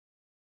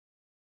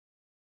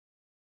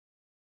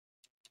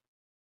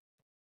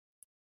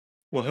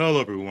Well,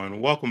 hello everyone.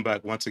 Welcome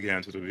back once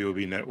again to the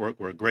VOV Network,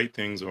 where great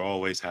things are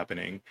always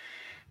happening.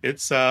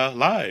 It's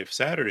live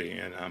Saturday,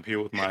 and I'm here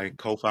with my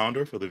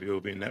co-founder for the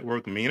VOV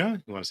Network,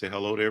 Mina. You want to say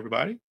hello to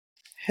everybody?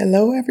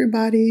 Hello,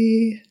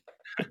 everybody.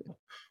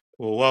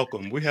 Well,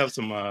 welcome. We have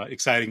some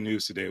exciting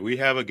news today. We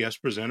have a guest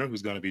presenter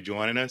who's going to be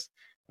joining us,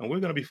 and we're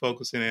going to be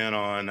focusing in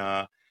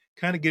on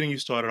kind of getting you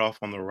started off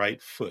on the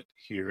right foot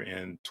here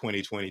in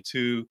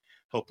 2022,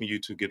 helping you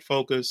to get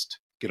focused,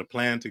 get a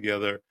plan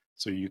together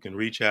so you can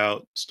reach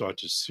out, start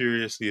to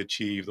seriously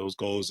achieve those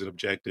goals and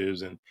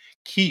objectives, and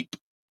keep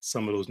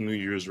some of those New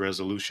Year's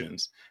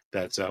resolutions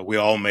that we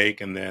all make.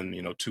 And then,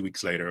 2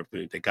 weeks later,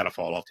 they kind of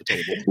fall off the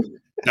table.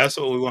 That's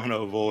what we want to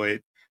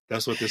avoid.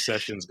 That's what this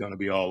session is going to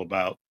be all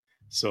about.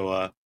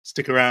 So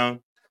stick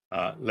around.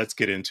 Let's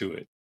get into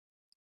it.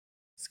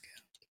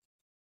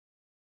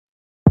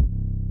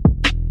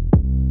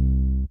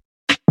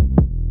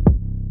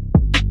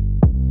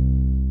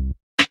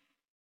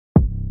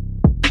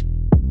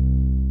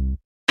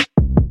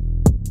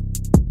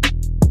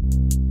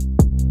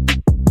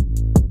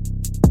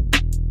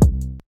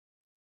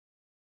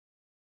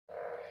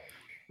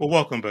 Well,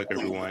 welcome back,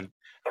 everyone.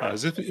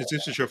 If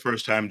this is your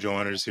first time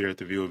joining us here at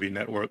the VOV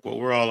Network, what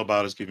we're all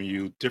about is giving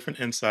you different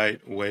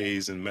insight,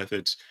 ways, and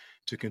methods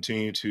to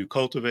continue to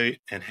cultivate,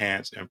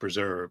 enhance, and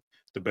preserve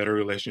the better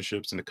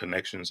relationships and the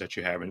connections that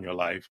you have in your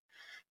life.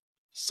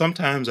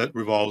 Sometimes that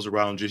revolves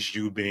around just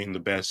you being the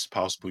best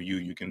possible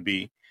you can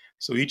be.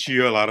 So each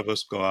year, a lot of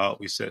us go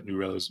out, we set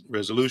new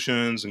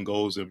resolutions and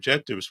goals and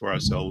objectives for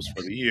ourselves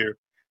for the year.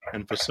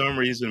 And for some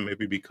reason,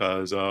 maybe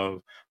because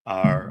of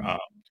our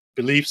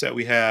beliefs that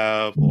we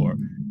have or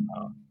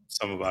uh,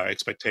 some of our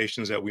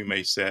expectations that we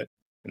may set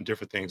and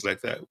different things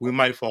like that, we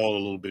might fall a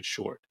little bit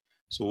short.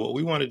 So what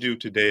we want to do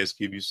today is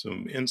give you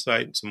some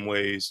insight and some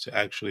ways to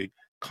actually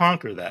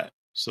conquer that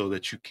so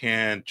that you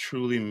can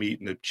truly meet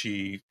and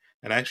achieve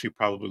and actually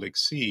probably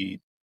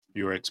exceed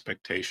your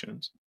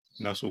expectations.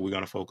 And that's what we're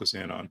going to focus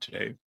in on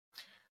today.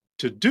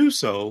 To do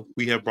so,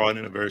 we have brought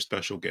in a very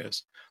special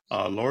guest.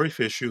 Lori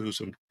Fisher, who's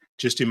from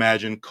Just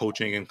Imagine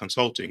Coaching and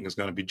Consulting, is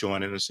going to be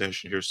joining the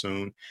session here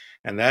soon.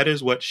 And that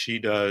is what she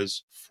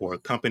does for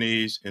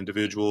companies,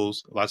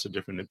 individuals, lots of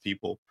different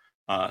people,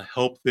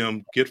 help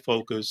them get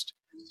focused,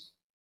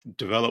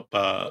 develop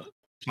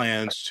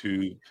plans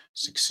to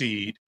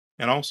succeed,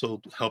 and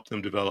also help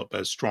them develop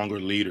as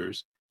stronger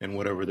leaders in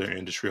whatever their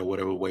industry or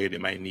whatever way they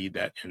might need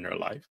that in their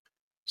life.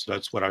 So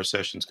that's what our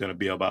session is going to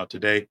be about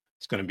today.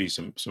 It's going to be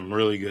some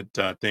really good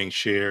things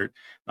shared.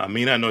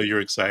 Mina, I know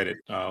you're excited.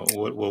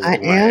 What would I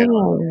you want to add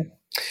on? am.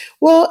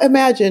 Well,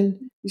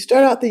 imagine you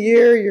start out the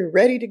year, you're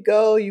ready to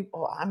go.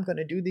 I'm going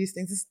to do these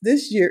things.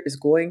 This year is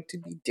going to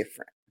be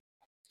different.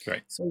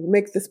 Right. So you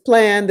make this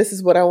plan. This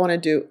is what I want to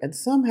do. And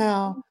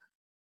somehow,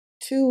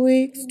 2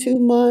 weeks, 2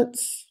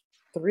 months,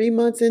 3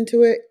 months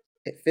into it,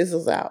 it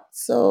fizzles out.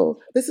 So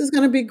this is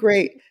going to be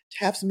great to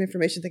have some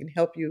information that can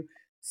help you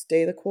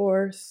stay the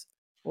course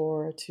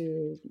or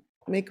to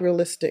make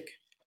realistic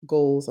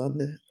goals on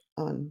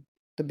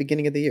the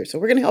beginning of the year. So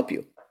we're going to help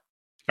you.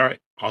 All right.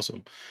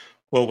 Awesome.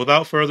 Well,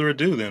 without further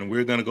ado, then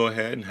we're going to go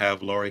ahead and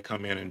have Laurie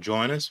come in and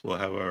join us. We'll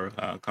have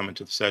her come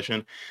into the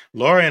session.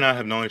 Laurie and I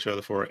have known each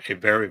other for a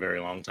very, very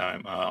long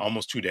time,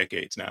 almost 2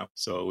 decades now.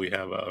 So we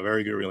have a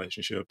very good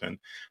relationship and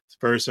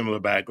very similar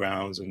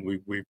backgrounds, and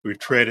we've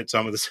treaded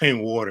some of the same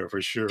water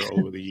for sure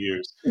over the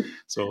years.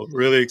 So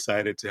really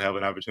excited to have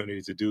an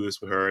opportunity to do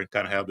this with her and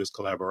kind of have this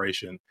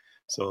collaboration.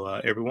 So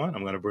everyone,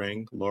 I'm going to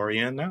bring Laurie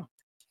in now.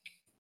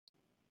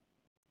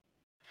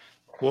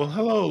 Well,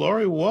 hello,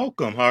 Laurie.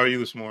 Welcome. How are you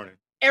this morning?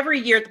 Every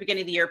year at the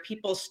beginning of the year,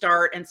 people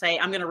start and say,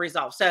 I'm going to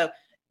resolve. So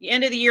the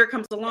end of the year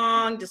comes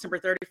along, December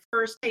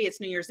 31st. Hey,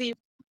 it's New Year's Eve.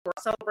 We're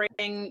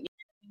celebrating.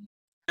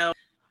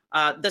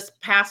 This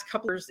past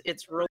couple years,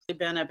 it's really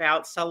been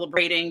about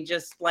celebrating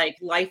just like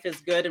life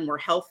is good and we're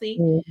healthy.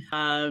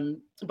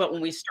 But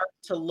when we start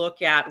to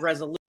look at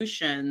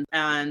resolution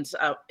and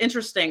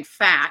interesting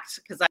fact,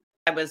 because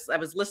I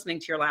was listening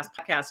to your last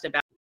podcast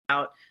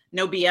about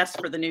no BS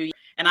for the new year.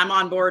 And I'm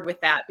on board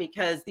with that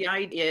because the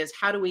idea is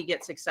how do we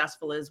get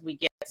successful as we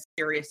get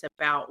serious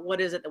about what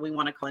is it that we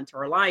want to call into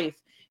our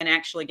life and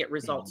actually get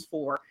results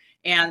for.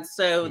 And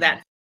so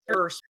that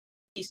first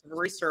piece of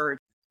research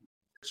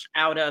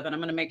out of, and I'm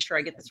going to make sure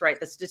I get this right,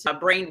 this is a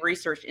Brain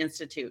Research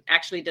Institute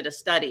actually did a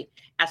study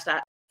as to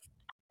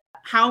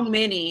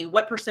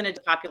what percentage of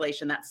the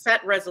population that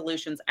set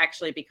resolutions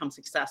actually become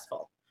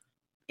successful.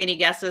 Any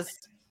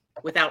guesses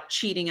without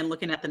cheating and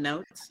looking at the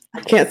notes? I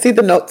can't see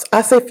the notes.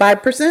 I say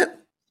 5%.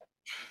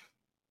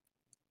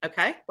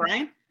 Okay,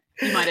 Brian,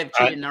 you might have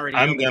cheated and already.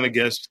 I'm going to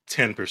guess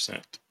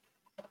 10%.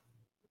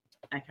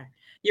 Okay,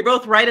 you're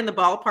both right in the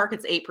ballpark.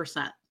 It's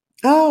 8%.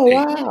 Oh,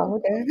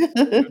 wow.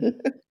 Okay.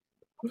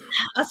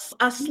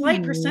 A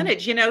slight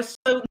percentage, so most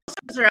of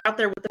us are out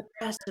there with the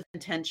best of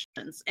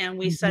intentions, and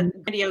we set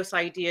grandiose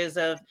ideas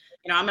of,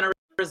 I'm going to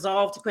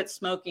resolve to quit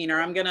smoking, or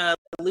I'm going to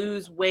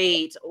lose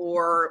weight,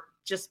 or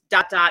just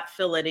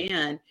fill it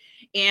in.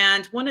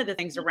 And one of the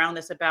things around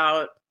this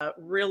about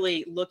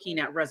really looking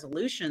at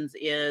resolutions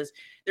is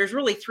there's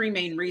really three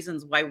main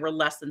reasons why we're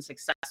less than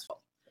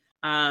successful.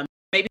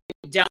 Maybe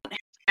we don't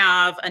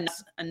have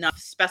enough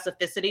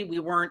specificity. We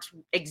weren't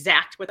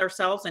exact with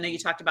ourselves. I know you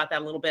talked about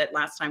that a little bit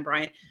last time,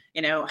 Brian.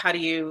 How do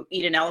you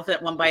eat an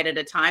elephant one bite at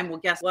a time? Well,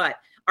 guess what?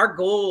 Our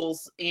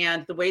goals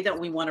and the way that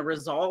we want to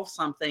resolve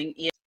something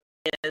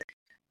is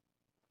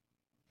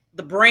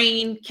the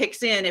brain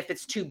kicks in if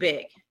it's too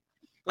big.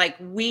 Like,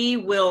 we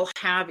will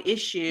have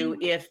issue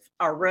if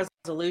our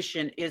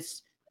resolution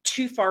is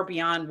too far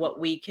beyond what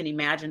we can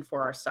imagine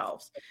for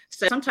ourselves.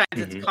 So sometimes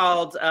it's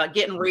called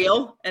getting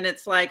real. And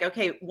it's like,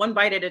 okay, one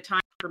bite at a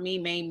time for me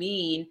may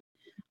mean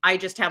I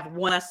just have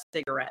one less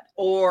cigarette,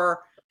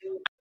 or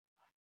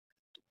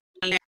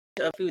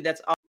a food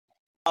that's all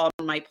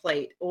on my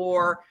plate,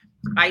 or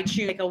I choose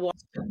to take a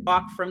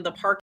walk from the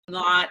parking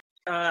lot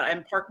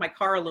and park my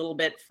car a little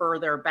bit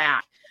further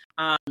back.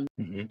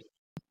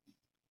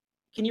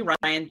 Can you,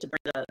 Ryan, to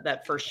bring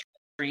that first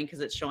screen, because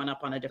it's showing up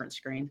on a different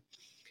screen?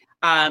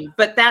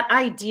 But that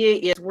idea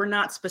is we're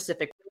not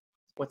specific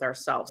with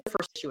ourselves. The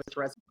first issue is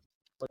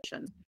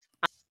resolution.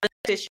 The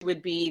next issue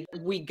would be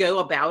we go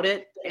about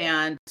it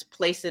and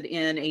place it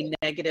in a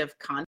negative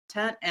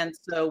content. And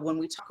so when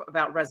we talk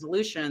about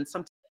resolution,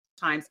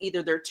 sometimes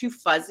either they're too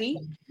fuzzy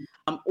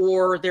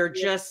or they're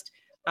just,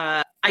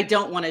 I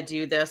don't want to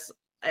do this.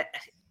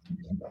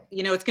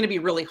 It's going to be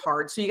really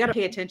hard. So you got to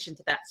pay attention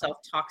to that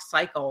self-talk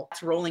cycle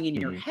that's rolling in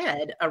your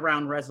head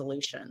around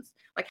resolutions.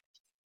 Like,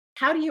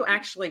 how do you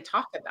actually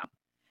talk about it?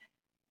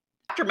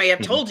 Doctor may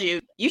have told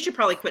you should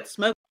probably quit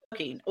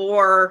smoking,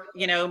 or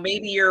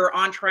maybe you're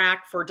on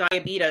track for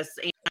diabetes,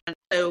 and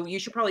so you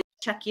should probably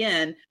check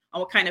in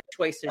on what kind of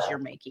choices you're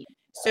making.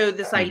 So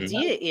this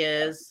idea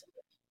is,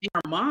 in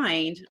our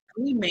mind,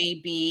 we may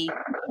be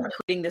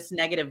creating this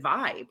negative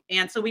vibe,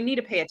 and so we need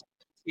to pay attention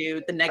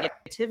to the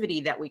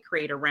negativity that we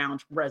create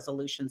around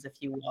resolutions, if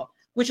you will,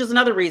 which is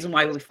another reason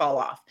why we fall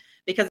off,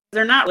 because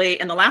they're not really,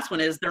 and the last one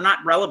is they're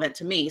not relevant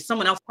to me.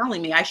 Someone else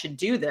telling me I should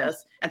do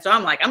this. And so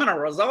I'm like, I'm going to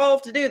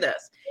resolve to do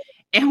this.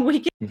 And we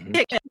get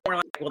more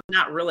like, well,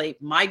 not really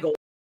my goal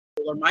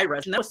or my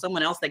resolution. That was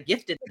someone else that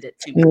gifted it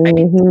to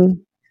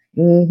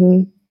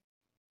me.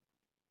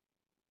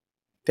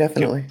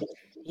 Definitely.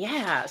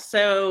 Yeah.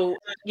 So,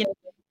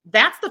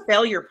 that's the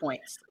failure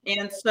points.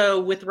 And so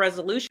with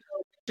resolutions,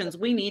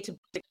 we need to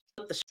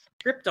put the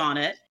script on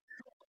it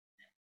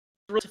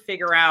to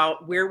figure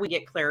out where we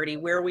get clarity,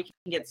 where we can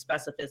get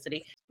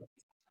specificity.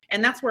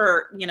 And that's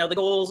where, the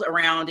goals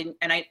around,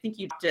 and I think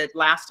you did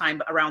last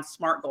time around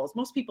SMART goals.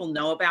 Most people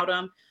know about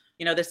them.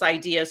 This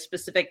idea of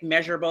specific,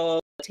 measurable,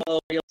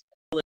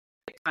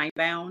 realistic,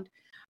 time-bound.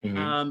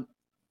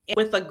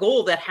 With a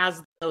goal that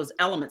has those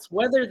elements,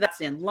 whether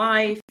that's in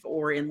life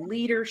or in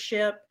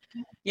leadership,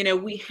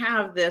 we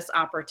have this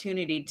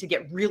opportunity to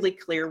get really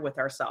clear with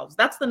ourselves.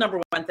 That's the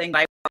number one thing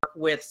I work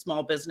with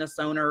small business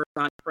owners,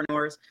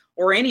 entrepreneurs,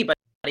 or anybody,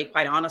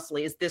 quite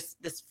honestly, is this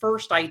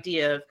first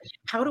idea of,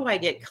 how do I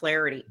get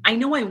clarity? I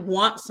know I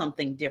want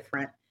something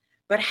different,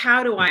 but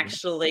how do I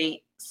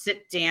actually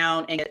sit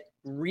down and get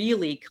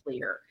really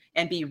clear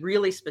and be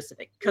really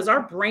specific? Because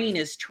our brain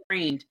is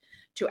trained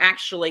to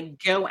actually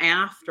go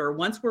after,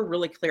 once we're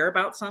really clear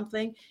about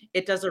something,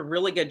 it does a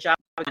really good job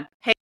of,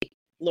 hey,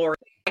 Lori,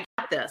 I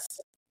got this.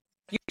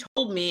 You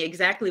told me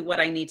exactly what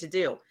I need to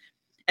do.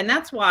 And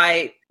that's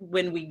why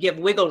when we give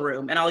wiggle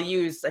room, and I'll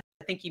use, I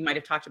think you might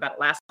have talked about it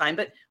last time,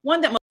 but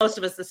one that most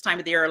of us this time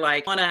of the year are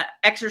like, I want to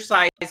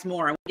exercise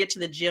more, I want to get to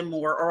the gym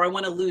more, or I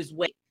want to lose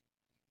weight.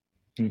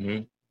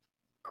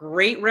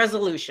 Great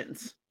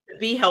resolutions,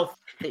 be healthy.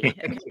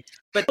 Okay.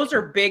 But those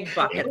are big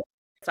buckets.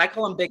 I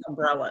call them big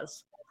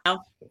umbrellas.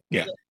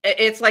 Yeah.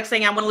 It's like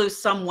saying, I want to lose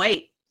some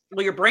weight.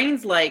 Well, your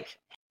brain's like,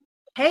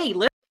 hey,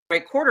 listen, a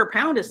quarter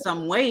pound is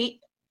some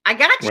weight. I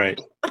got you. Right.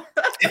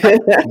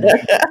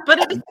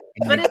 but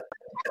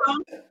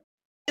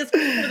it's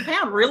the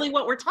pound really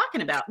what we're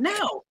talking about?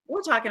 No,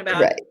 we're talking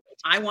about,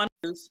 I want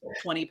to lose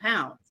 20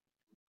 pounds.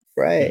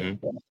 Right.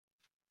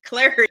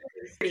 Clarity,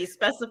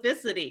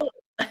 specificity.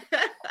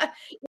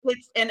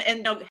 It's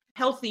and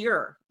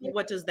healthier.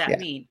 What does that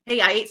mean?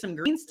 Hey, I ate some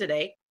greens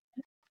today.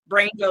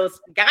 Brain goes,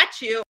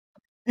 got you.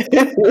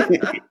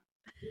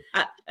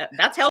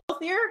 That's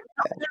healthier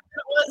than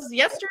it was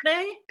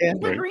yesterday.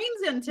 Put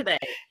greens in today.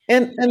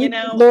 And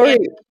Lori,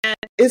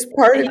 is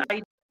part of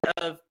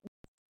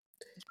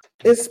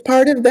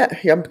that.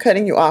 I'm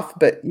cutting you off,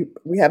 but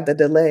we have the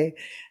delay.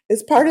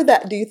 Is part of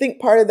that? Do you think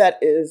part of that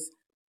is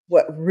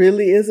what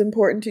really is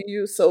important to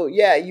you? So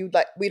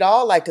we'd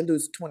all like to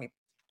lose 20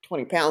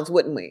 pounds,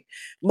 wouldn't we?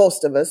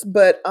 Most of us,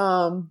 but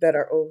that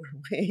are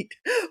overweight.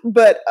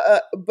 But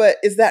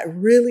is that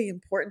really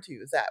important to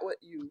you? Is that what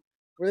you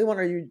really want,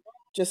 or you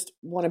just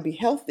want to be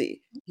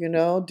healthy? Do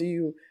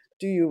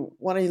you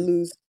want to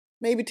lose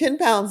maybe 10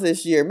 pounds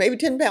this year? Maybe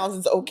 10 pounds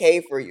is okay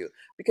for you,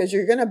 because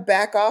you're going to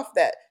back off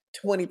that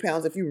 20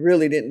 pounds if you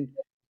really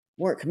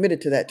weren't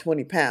committed to that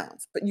 20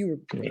 pounds, but you were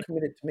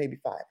committed to maybe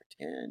 5 or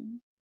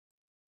 10.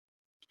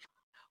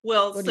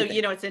 Well, What do so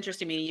you think? it's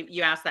interesting to me.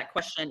 You asked that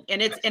question,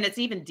 and it's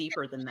even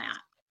deeper than that,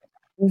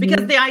 because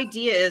Mm-hmm. the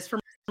idea is for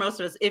most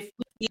of us, if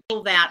we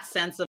feel that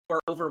sense of we're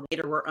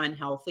overweight or we're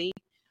unhealthy,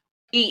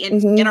 we in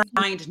our Mm-hmm.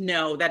 mind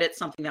know that it's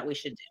something that we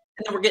should do,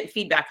 and then we're getting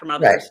feedback from Right.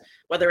 others,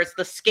 whether it's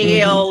the Mm-hmm.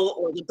 scale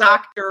or the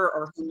doctor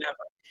or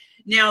whomever.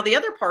 Now, the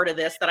other part of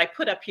this that I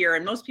put up here,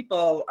 and most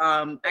people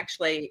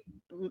actually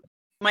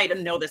might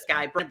know this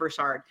guy, Brent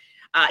Broussard.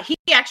 He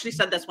actually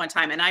said this one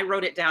time, and I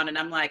wrote it down, and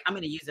I'm like, I'm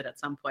going to use it at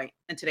some point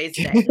in today's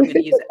day. I'm going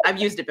to use it. I've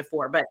used it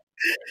before, but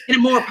in a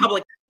more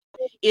public.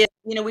 We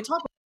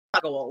talk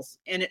about goals,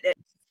 and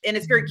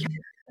it's very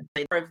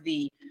of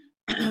the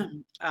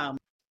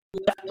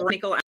left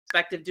brainical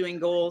aspect of doing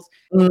goals.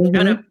 I'm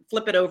going Mm-hmm. to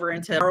flip it over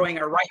into growing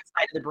our right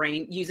side of the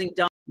brain using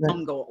dumb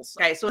Right. goals.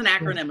 Okay, so an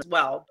acronym as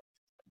well.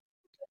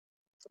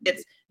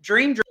 It's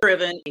dream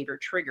driven, behavior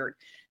triggered.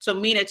 So,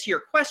 Mina, to your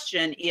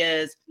question,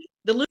 is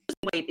the losing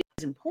weight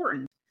is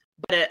important,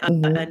 but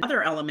Mm-hmm.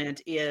 another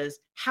element is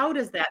how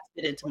does that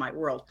fit into my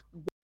world?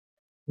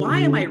 Why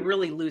am I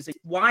really losing?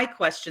 Why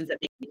questions that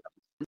make me.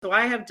 So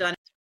I have done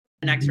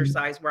an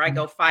exercise where I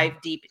go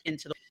 5 deep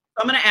into the.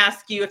 So I'm going to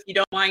ask you, if you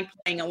don't mind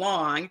playing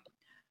along,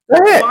 Go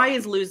ahead. why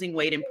is losing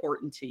weight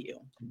important to you?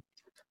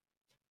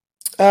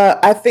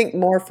 I think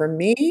more for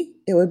me,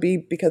 it would be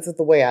because of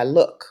the way I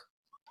look,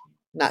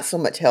 not so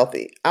much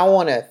healthy. I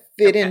want to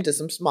fit Okay. into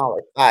some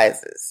smaller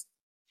sizes.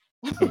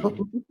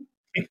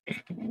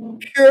 Mhm.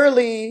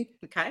 Purely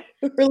Okay.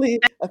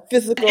 a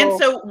physical. And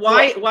so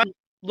why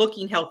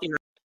looking healthy is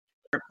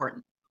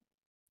important?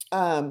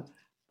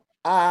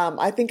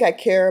 I think I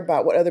care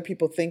about what other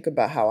people think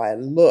about how I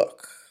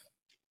look.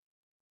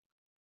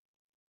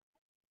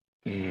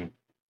 Mhm.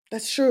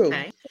 That's true.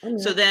 Okay. I mean,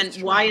 So then that's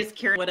true. why is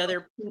caring what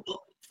other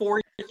people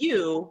for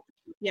you?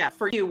 Yeah,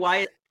 for you, why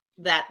is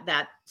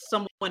that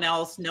someone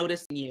else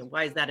noticing you?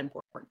 Why is that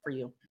important for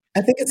you?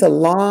 I think it's a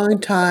long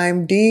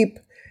time, deep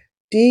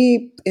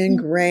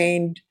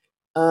ingrained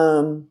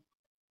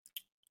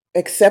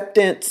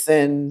acceptance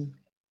and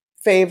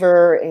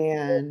favor,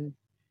 and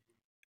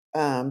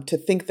to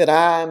think that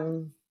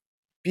I'm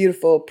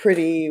beautiful,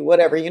 pretty,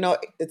 whatever.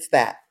 It's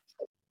that.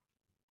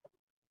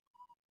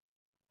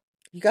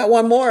 You got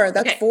one more.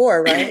 That's Okay.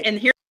 4, right? And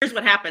here's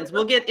what happens.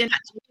 We'll get in.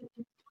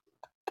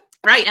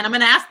 Right. And I'm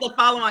going to ask the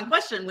follow-on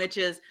question, which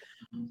is,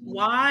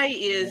 why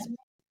is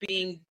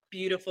being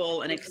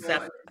beautiful and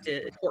accepted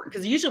important?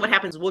 Because usually what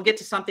happens, we'll get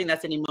to something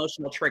that's an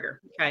emotional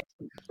trigger. Okay.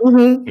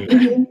 Mm-hmm.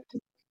 Mhm.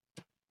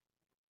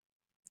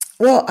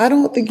 Well, I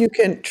don't think you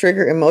can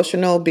trigger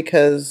emotional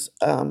because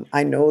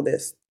I know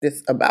this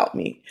about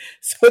me.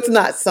 So it's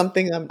not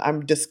something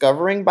I'm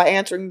discovering by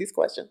answering these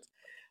questions.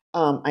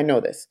 I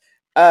know this.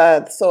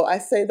 So I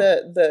say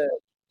the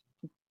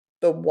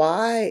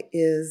why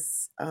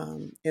is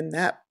in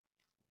that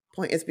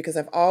point is because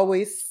I've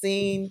always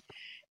seen,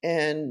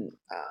 and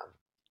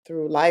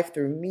through life,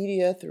 through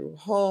media, through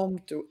home,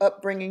 through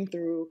upbringing,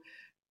 through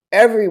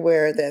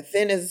everywhere, that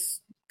thin is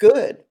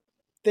good.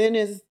 Thin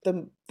is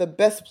the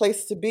best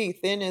place to be.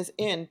 Thin is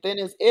in. Thin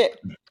is it.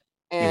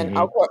 And Mhm.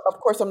 of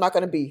course, I'm not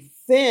going to be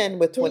thin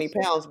with 20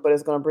 pounds, but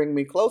it's going to bring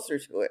me closer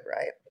to it,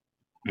 right?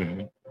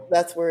 Mhm.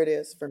 That's where it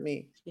is for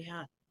me.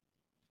 Yeah.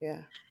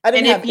 Yeah. I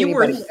And didn't if have you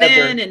were anybody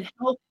ever. thin and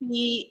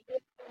healthy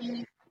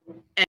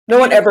and No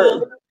one ever.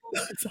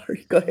 beautiful,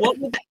 Sorry, go ahead. what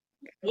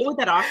would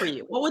that offer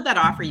you? What would that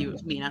offer you,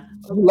 Mina?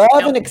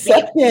 Love and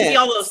acceptance. Be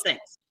all those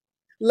things.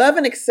 Love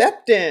and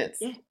acceptance,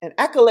 Yeah. and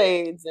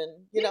accolades,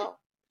 and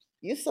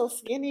you're so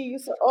skinny. You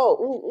so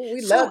ooh,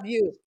 we So, love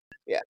you.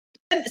 Yeah.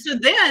 so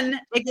then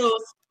it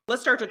goes.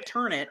 Let's start to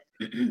turn it.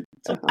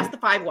 So Uh-huh. that's the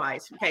 5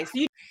 whys. Okay. So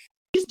you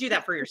just do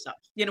that for yourself.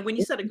 When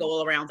you set a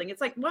goal around thing,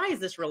 it's like, why is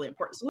this really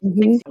important? So what Mhm,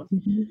 things you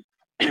mhm,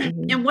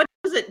 mhm, and what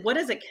does it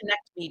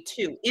connect me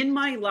to in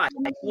my life?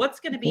 Like, what's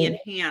going to be mhm.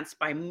 enhanced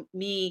by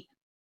me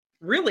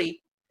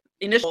really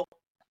initial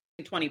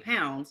 20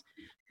 pounds,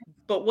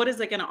 but what is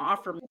it going to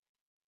offer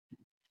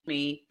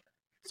me?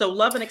 So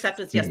love and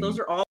acceptance, yes, those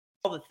Mhm. are all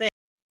the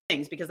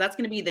things, because that's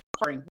going to be the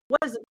offering.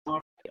 What does it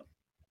offer you?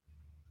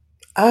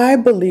 I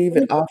believe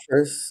it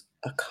offers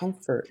a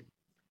comfort.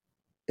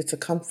 It's a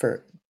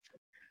comfort.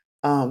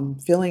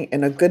 Feeling,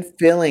 and a good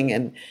feeling,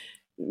 and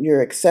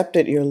you're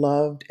accepted, you're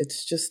loved.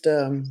 It's just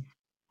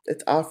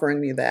it's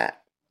offering me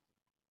that,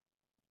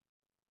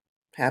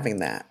 having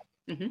that.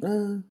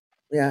 Mm-hmm.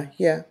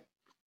 Yeah.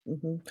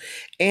 hmm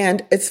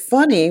And it's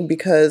funny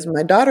because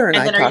my daughter and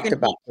And I then are you talked going to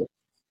about eat? this.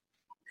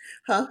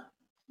 Huh?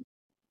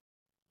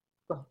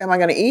 Am I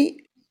going to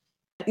eat?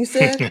 You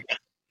said?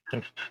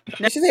 No,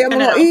 Did she say I'm no,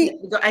 going to no. eat?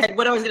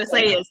 What I was going to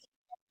say is,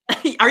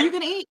 are you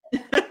going to eat?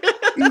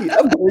 Eat.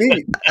 I'm going to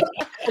eat.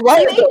 I'm Are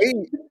you always going going to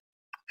eat?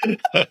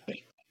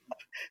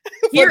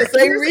 to eat for the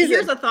same Here's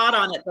reason. a thought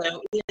on it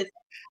though.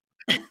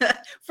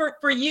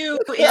 For you,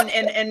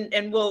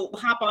 and we'll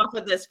hop off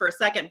of this for a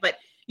second, but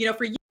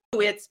for you,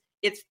 it's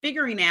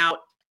figuring out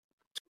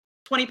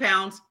 20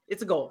 pounds.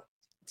 It's a goal.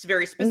 It's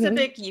very hmm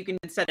specific. You can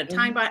set a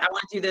time hmm by. I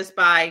want to do this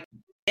by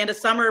end of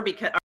summer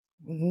because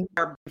hmm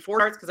or before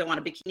starts, because I want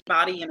a bikini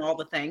body and all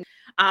the things.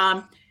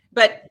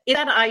 But it's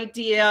that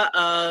idea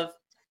of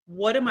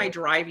what am I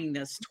driving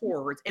this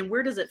towards, and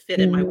where does it fit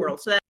in my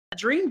world? So that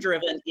dream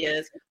driven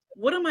is,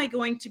 what am I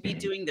going to be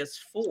doing this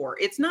for?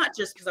 It's not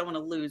just because I want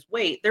to lose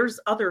weight. There's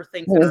other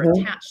things that are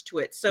attached to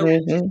it. So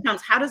it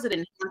becomes, how does it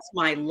enhance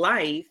my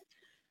life?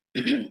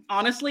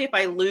 Honestly, if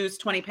I lose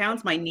 20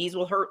 pounds, my knees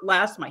will hurt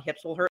less, my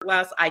hips will hurt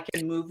less, I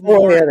can move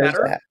more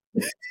better.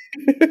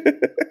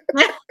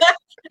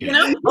 You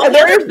know, all the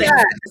other things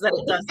that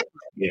it does.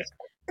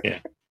 Yeah,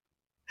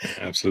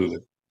 absolutely.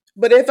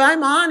 But if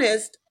I'm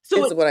honest,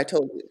 this is what I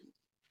told you.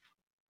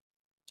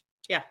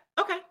 Yeah.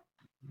 Okay.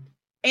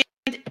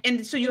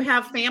 And so you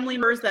have family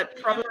members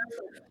that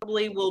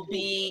probably will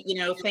be, you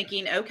know,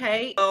 thinking,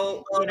 okay,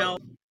 well, you know,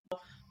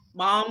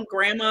 mom,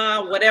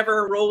 grandma,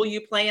 whatever role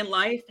you play in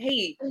life,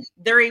 hey,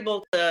 they're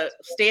able to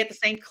stay at the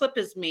same clip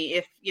as me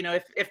if, you know,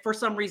 if for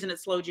some reason it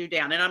slowed you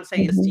down. And I'm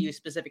saying this to you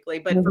specifically,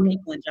 but for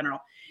people in general.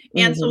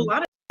 And so a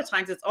lot of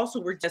times it's also,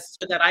 we're just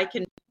so that I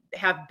can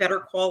have better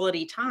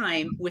quality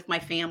time with my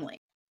family.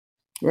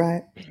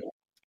 Right.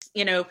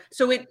 You know,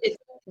 so it's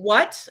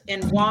what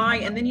and why,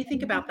 and then you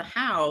think about the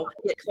how,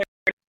 get clarity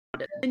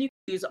around it. Then you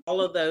can use all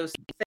of those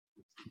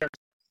things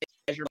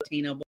as you're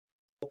attainable.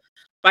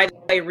 By the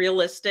way,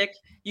 realistic,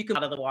 you can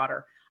out of the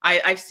water.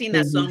 I've seen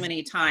that so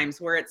many times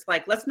where it's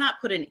like, let's not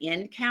put an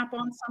end cap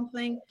on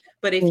something,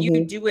 but if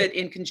you do it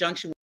in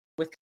conjunction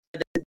with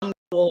the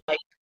goal,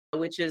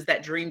 which is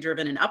that dream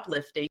driven and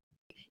uplifting,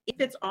 if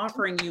it's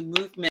offering you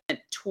movement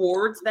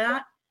towards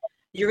that,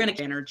 you're going to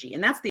get energy.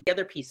 And that's the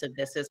other piece of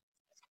this is,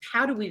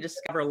 how do we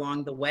discover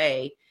along the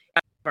way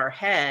out of our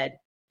head,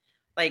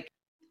 like,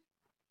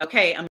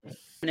 okay, I'm going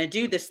to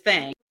do this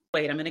thing.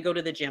 Wait, I'm going to go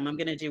to the gym. I'm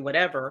going to do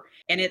whatever.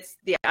 And it's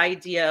the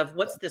idea of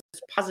what's this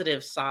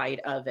positive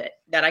side of it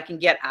that I can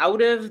get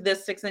out of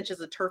this 6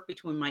 inches of turf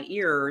between my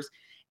ears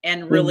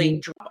and really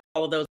drop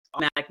all of those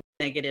automatic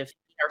negative,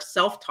 our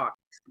self-talk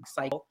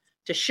cycle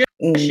to shift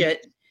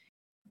it,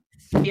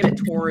 give it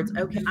towards,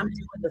 okay, I'm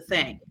doing the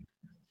thing.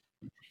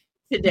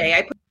 Today,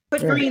 I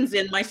put greens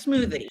in my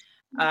smoothie.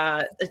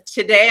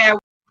 Today, I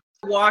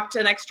walked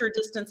an extra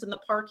distance in the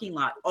parking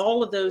lot.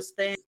 All of those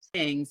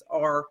things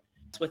are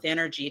with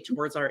energy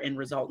towards our end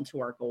result and to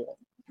our goal.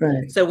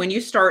 Right. So when you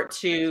start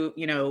to,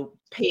 you know,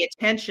 pay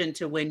attention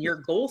to when you're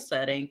goal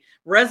setting,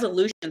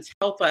 resolutions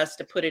help us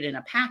to put it in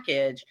a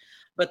package,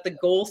 but the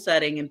goal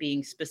setting and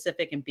being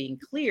specific and being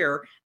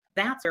clear,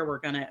 that's where we're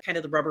going to kind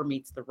of the rubber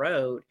meets the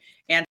road.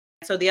 And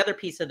so the other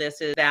piece of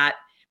this is that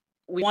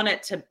we want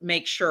it to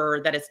make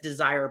sure that it's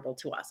desirable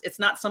to us. It's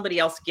not somebody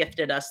else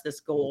gifted us this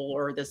goal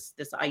or this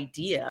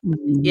idea.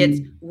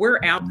 It's we're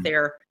out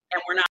there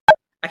and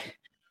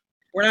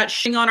we're not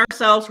shitting on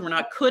ourselves. We're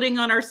not quitting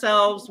on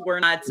ourselves. We're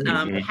not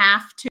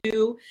have to,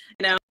 you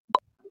know,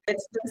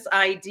 it's this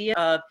idea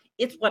of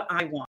it's what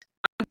I want.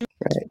 I'm doing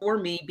it for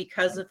me,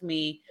 because of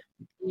me.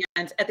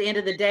 And at the end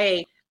of the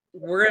day,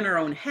 we're in our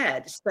own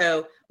head.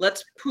 So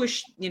let's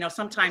push, you know,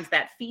 sometimes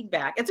that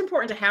feedback. It's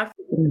important to have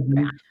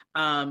feedback.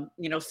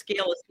 You know,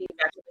 scale is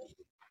feedback.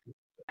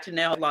 To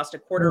know I lost a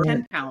quarter,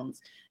 10 pounds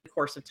in the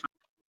course of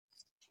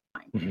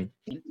time.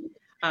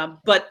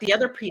 But the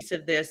other piece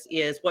of this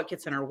is what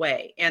gets in our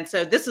way. And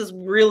so this is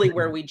really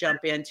where we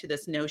jump into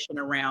this notion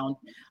around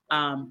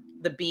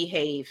the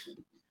behave,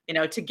 you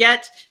know, to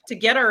get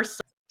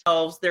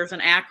ourselves, there's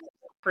an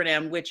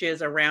acronym, which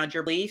is around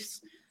your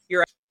beliefs,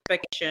 your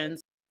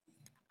expectations,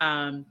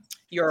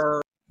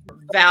 your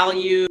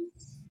values,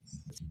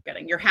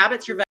 your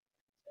habits, your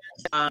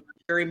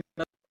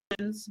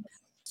emotions.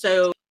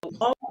 So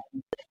all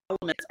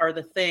elements are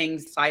the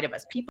things inside of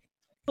us.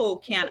 People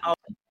can't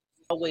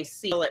always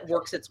see it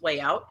works its way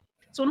out.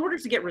 So in order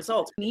to get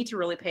results, we need to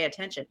really pay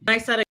attention. When I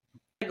set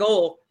a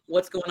goal,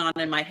 what's going on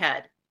in my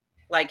head?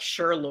 Like,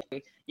 sure,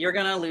 Lori, you're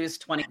going to lose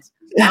 20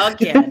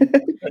 again.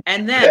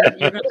 And then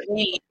you're going to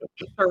gain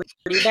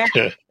 30 back.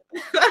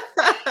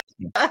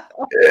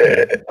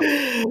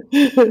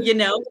 You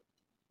know,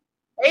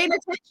 paying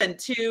attention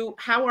to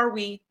how are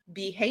we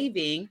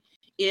behaving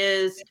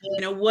is,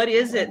 you know, what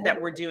is it that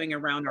we're doing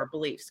around our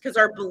beliefs? Because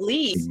our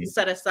beliefs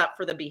set us up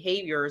for the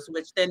behaviors,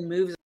 which then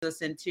moves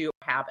us into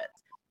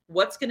habits.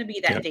 What's going to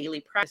be that daily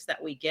practice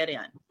that we get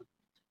in?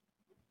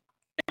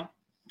 You know,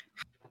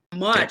 how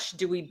much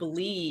do we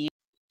believe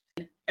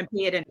and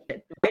pay it and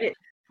write it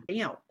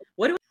down?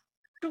 What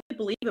do we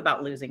believe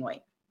about losing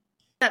weight?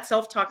 That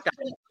self-talk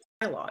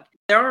dialogue.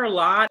 There are a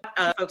lot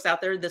of folks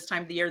out there this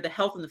time of the year, the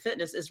health and the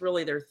fitness is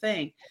really their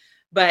thing.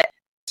 But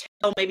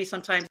maybe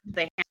sometimes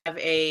they have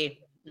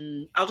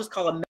I'll just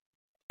call a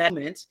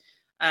moment,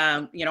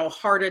 you know, a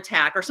heart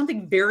attack or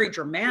something very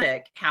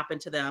dramatic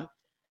happened to them.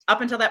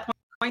 Up until that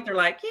point, they're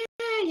like,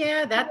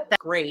 yeah, that's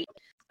great.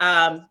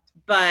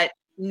 But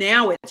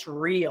now it's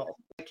real.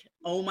 Like,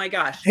 oh my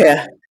gosh.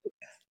 Yeah.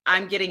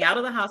 I'm getting out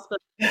of the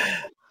hospital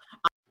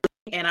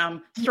and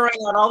I'm throwing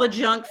out all the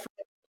junk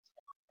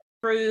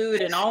food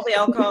and all the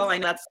alcohol. I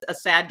know that's a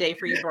sad day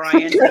for you,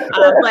 Brian.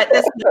 But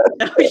this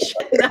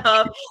notion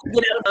of,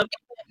 you know,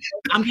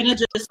 I'm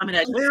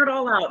gonna clear it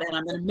all out and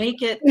I'm gonna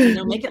make it, you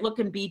know, make it look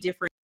and be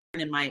different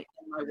in my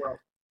world.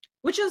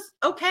 which is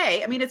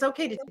okay. I mean, it's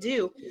okay to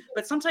do,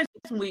 but sometimes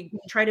when we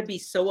try to be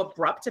so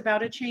abrupt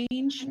about a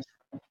change,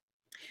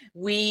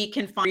 we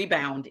can find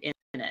rebound in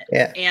it.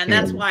 Yeah. And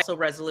that's why so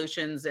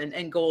resolutions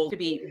and goals to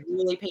be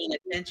really paying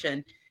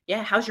attention.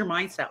 Yeah, how's your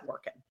mindset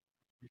working?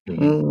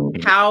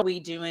 How are we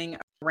doing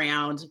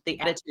around the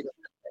attitude?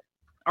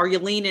 Are you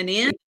leaning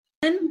in?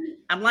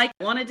 I'm like,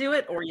 I want to do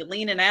it, or are you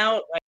leaning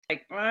out?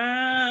 Like,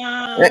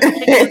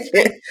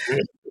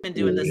 been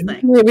doing this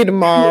thing. Maybe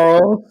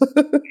tomorrow.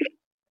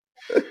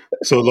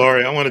 So,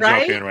 Lori, I want to jump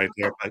Right? in right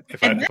there.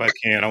 If I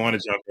can, I want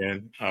to jump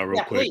in real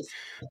Yeah, quick. please.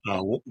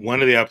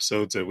 One of the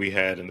episodes that we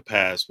had in the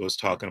past was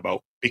talking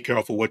about be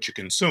careful what you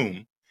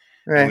consume.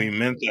 And Right. we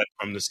meant that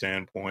from the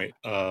standpoint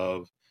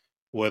of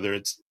whether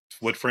it's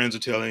what friends are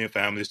telling you,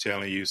 family's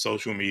telling you,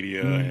 social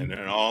media, and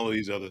all of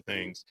these other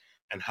things,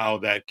 and how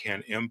that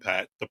can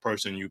impact the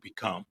person you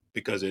become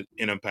because it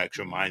impacts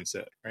your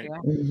mindset, right?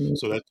 Yeah. Mhm.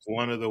 So that's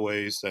one of the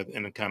ways that,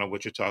 and kind of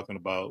what you're talking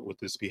about with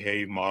this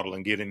behave model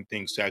and getting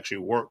things to actually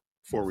work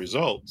for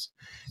results,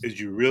 is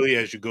you really,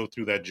 as you go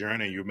through that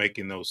journey, you're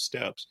making those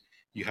steps.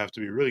 You have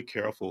to be really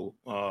careful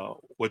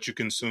what you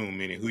consume,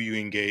 meaning who you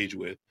engage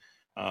with,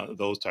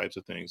 those types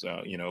of things.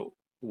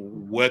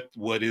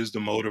 What is the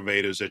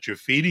motivators that you're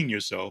feeding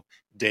yourself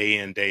day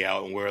in, day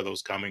out, and where are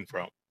those coming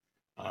from?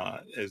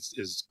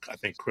 Is I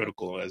think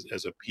critical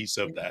as a piece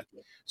of that.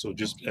 So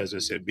just as I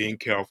said, being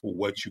careful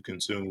what you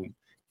consume,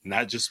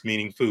 not just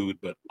meaning food,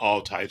 but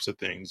all types of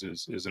things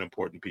is an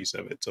important piece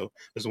of it. So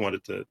just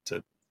wanted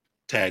to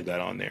tag that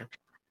on there.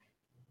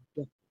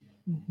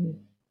 Mhm.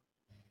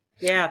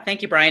 Yeah,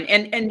 thank you, Brian.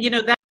 And you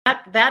know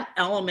that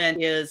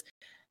element is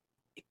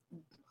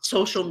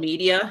social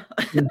media.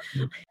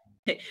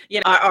 You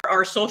know,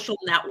 our social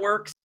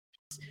networks,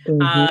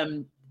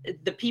 Mhm.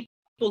 the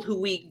people who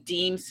we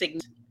deem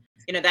significant,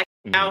 you know, that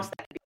house,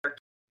 that could be our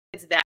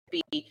kids, that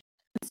could be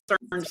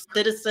concerned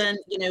citizen,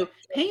 you know,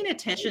 paying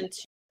attention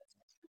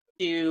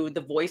to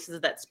the voices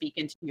that speak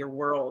into your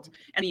world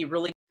and be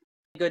really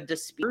good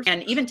disputers,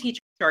 and even teach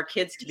our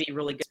kids to be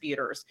really good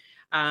disputers.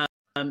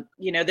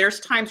 You know, there's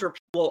times where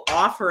people will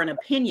offer an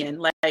opinion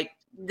like,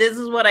 this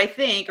is what I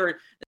think, or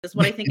this is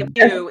what I think of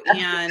you.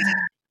 And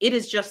it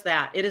is just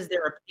that. It is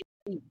their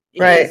opinion.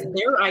 It is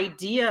their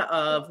idea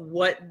of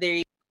what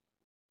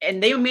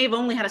and they may have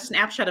only had a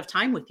snapshot of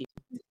time with you.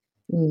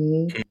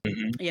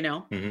 You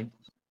know?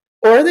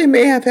 Or they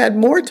may have had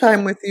more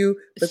time with you,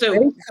 but they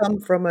come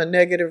from a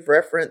negative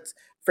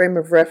frame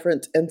of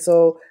reference. And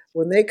so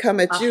when they come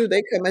at you,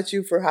 they come at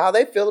you for how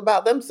they feel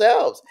about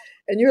themselves.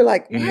 And you're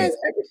like, why is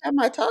every time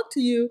I talk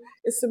to you,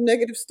 it's some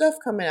negative stuff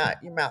coming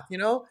out your mouth? You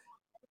know,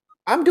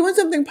 I'm doing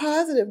something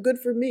positive, good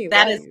for me.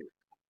 That is,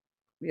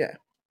 yeah.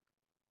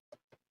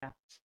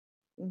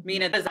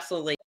 Mina, that is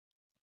absolutely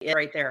it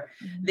right there.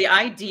 The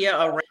idea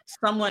around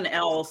someone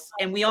else,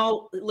 and we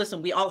all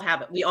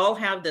have it. We all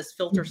have this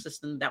filter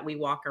system that we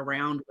walk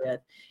around with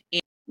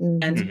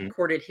and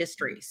recorded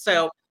history.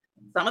 So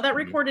some of that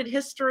recorded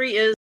history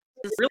is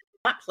really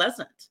not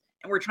pleasant,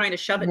 and we're trying to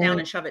shove it down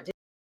and shove it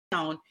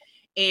down.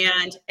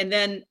 And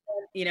then,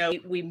 you know,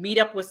 we meet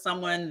up with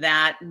someone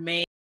that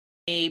may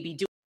be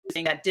doing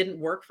something that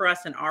didn't work for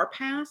us in our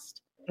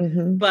past,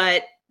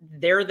 but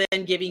they're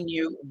then giving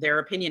you their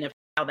opinion of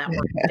how that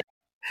worked.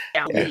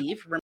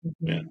 Leave.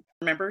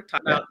 Remember,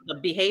 talk about the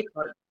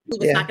behavior.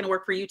 It's not going to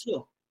work for you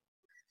too.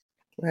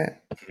 Right.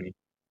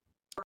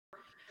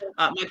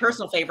 My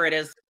personal favorite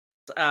is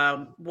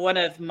one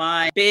of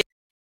my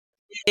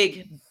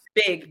big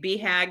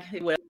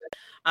BHAG with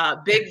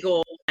big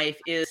goal in life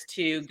is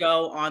to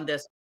go on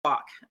this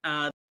walk,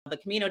 the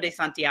Camino de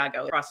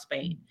Santiago across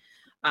Spain.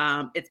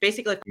 It's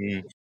basically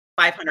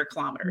 500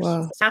 kilometers.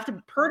 Wow. So I have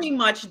to pretty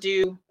much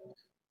do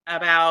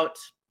about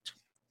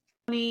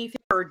 20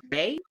 per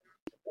day.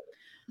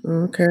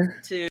 Okay.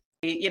 To,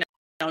 you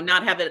know,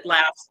 not have it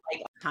last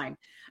like time.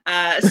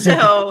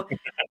 So,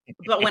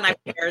 but when I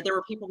there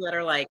were people that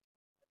are like,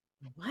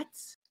 what?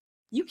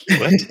 You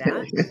can't do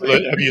that.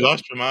 Like, have you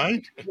lost your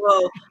mind?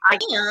 Well, I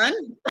can.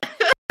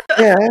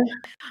 Yeah.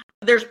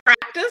 There's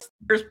practice,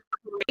 there's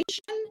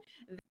preparation,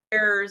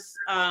 there's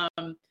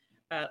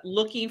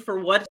looking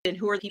for what and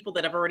who are the people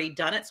that have already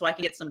done it so I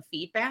can get some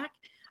feedback.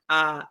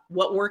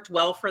 What worked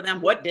well for them,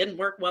 what didn't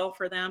work well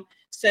for them.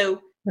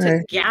 So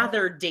to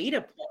gather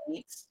data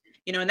points,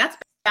 you know, and that's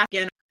back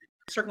in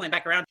circling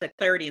back around to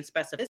clarity and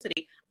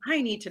specificity.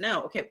 I need to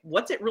know, okay,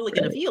 what's it really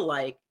going to feel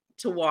like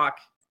to walk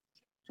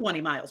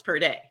 20 miles per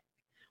day?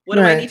 What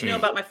do I need to know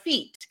about my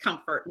feet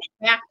comfort,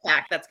 my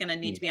backpack that's going to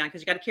need to be on,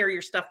 because you got to carry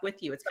your stuff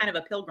with you. It's kind of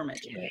a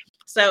pilgrimage.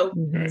 So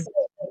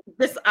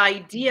this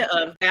idea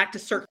of back to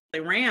circling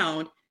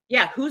around,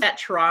 who's that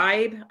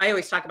tribe? I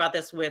always talk about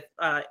this with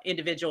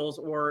individuals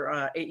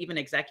or even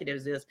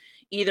executives, is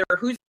either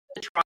who's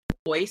the tribe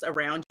voice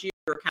around you,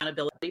 your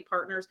accountability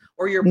partners,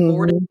 or your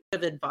board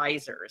of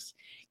advisors.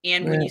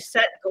 And when you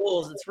set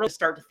goals, it's really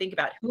start to think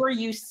about who are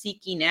you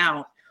seeking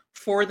out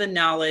for the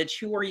knowledge,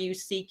 who are you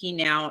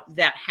seeking out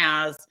that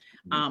has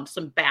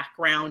some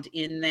background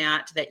in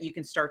that you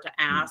can start to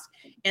ask.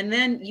 And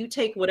then you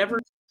take whatever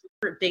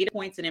data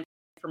points and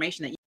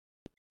information that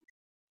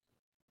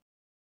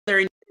they're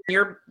in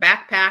your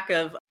backpack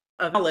of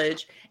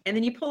knowledge, and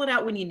then you pull it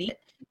out when you need it.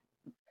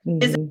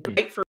 Is it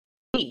right for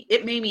me?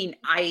 It may mean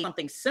I eat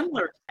something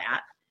similar to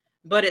that,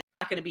 but it's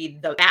not going to be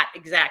that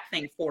exact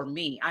thing for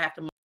me. I have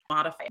to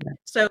modify it.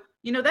 So,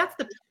 that's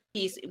the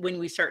piece when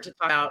we start to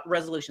talk about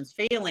resolutions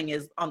failing,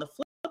 is on the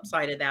flip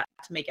side of that,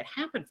 to make it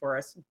happen for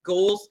us.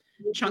 Goals,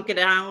 chunk it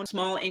down,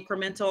 small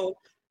incremental,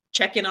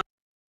 check in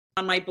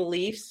on my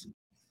beliefs.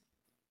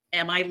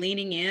 Am I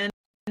leaning in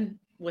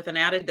with an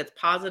attitude that's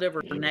positive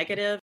or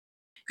negative?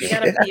 You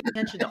got to pay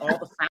attention to all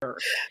the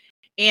factors.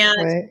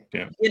 And,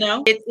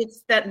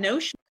 it's that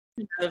notion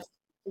of,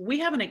 we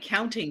have an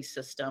accounting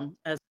system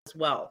as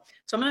well.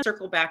 So I'm going to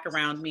circle back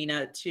around,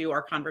 Mina, to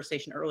our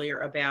conversation earlier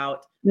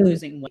about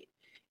losing weight.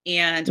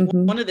 And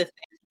one of the things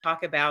we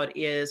talk about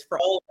is, for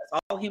all of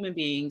us, all human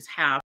beings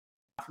have,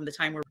 from the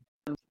time we're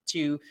born,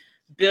 to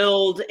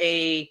build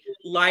a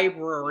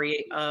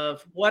library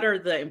of what are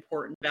the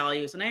important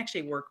values. And I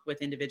actually work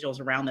with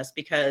individuals around this,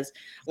 because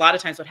a lot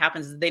of times what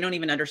happens is they don't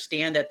even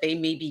understand that they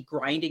may be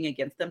grinding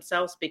against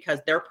themselves, because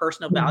their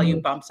personal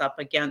value bumps up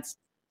against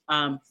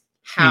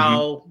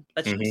how,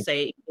 let's just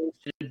say,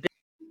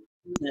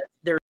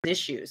 there's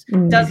issues.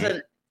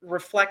 Doesn't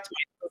reflect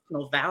my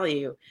personal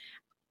value.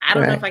 I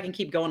don't know if I can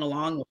keep going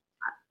along with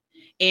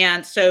that.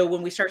 And so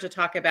when we start to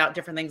talk about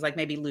different things like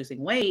maybe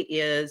losing weight,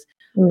 is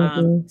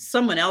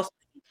someone else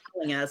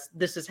telling us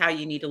this is how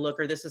you need to look,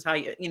 or this is how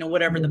you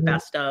whatever the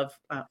best of,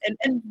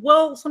 and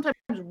sometimes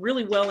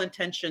really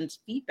well-intentioned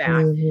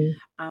feedback.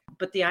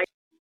 But the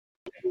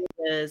idea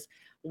is,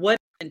 what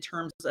in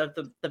terms of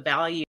the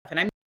value, and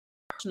I'm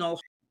personal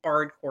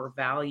hardcore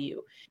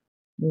value.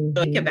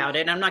 So think about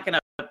it. And I'm not going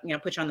to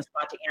put you on the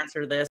spot to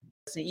answer this.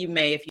 You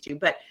may if you do,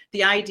 but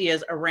the idea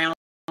is around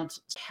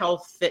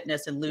health,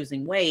 fitness, and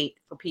losing weight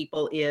for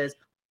people is,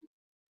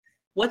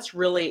 what's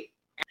really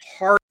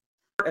part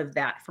of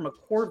that from a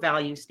core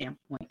value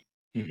standpoint?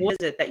 What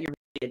is it that you're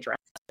really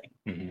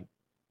addressing?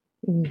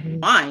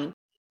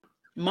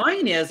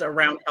 Mine is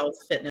around health,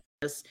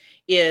 fitness,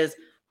 is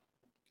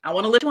I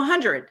want to live to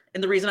 100.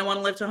 And the reason I want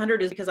to live to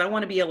 100 is because I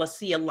want to be able to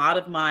see a lot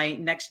of my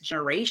next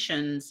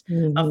generations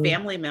of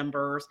family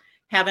members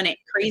having a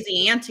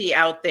crazy auntie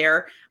out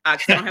there,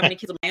 because I don't have any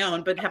kids of my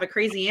own, but have a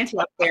crazy auntie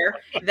out there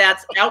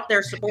that's out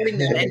there supporting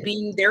them and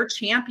being their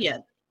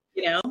champion,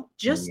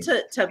 just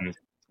to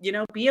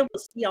be able to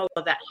see all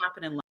of that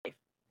happen in life.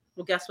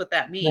 Well, guess what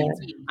that means?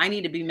 I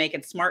need to be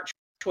making smart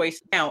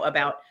choices now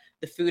about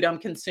the food I'm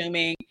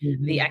consuming,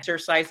 the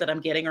exercise that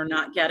I'm getting or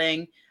not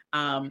getting,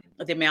 the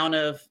amount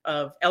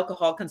of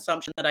alcohol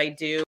consumption that I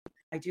do.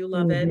 I do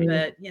love it,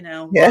 but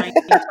wine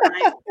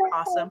time,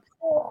 awesome.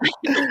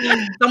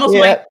 It's almost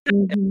like,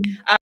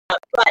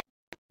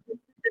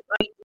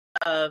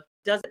 but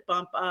does it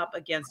bump up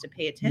against, to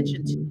pay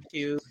attention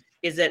to?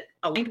 Is it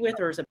aligned with,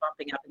 or is it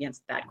bumping up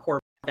against that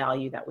core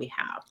value that we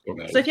have?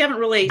 So if you haven't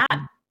really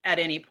had at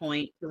any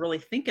point to really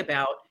think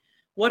about,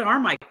 what are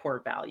my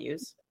core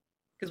values?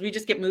 Because we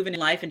just get moving in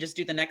life and just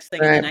do the next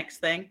thing and the next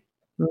thing.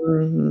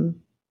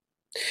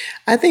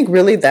 I think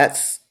really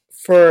that's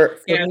for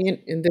me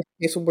in this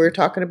case, what we're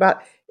talking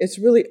about, it's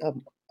really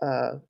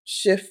a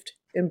shift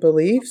in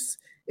beliefs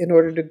in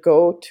order to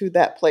go to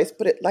that place.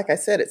 But like I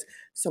said, it's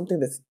something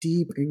that's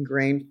deep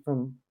ingrained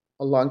from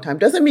a long time.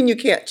 Doesn't mean you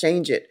can't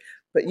change it,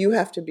 but you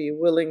have to be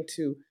willing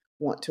to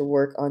want to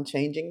work on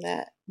changing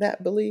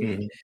that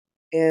belief.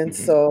 And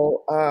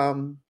so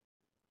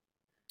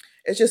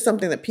it's just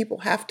something that people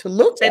have to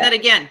look at. Say that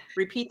again.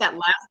 Repeat that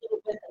last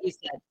little bit that you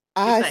said.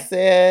 I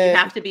said, you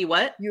have to be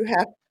what? You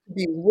have to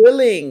be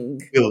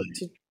willing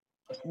to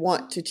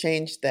want to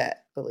change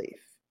that belief.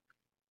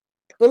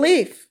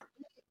 Belief.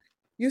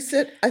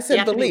 I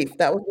said belief.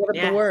 That was one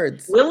of the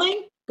words.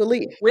 Willing?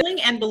 Belief.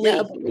 Willing and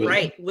belief.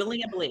 Right.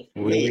 Willing and belief.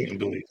 Willing and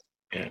belief.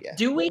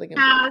 Do we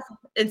have,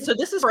 and so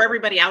this is for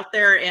everybody out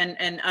there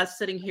and us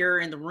sitting here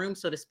in the room,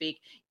 so to speak,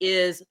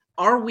 is,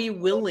 are we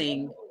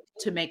willing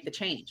to make the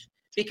change?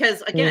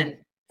 Because again,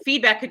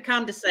 feedback could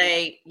come to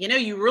say,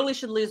 you really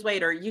should lose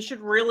weight, or you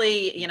should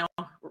really,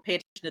 pay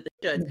attention to the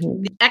should.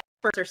 The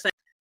experts are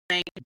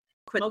saying,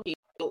 quit smoking.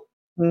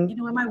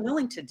 Am I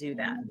willing to do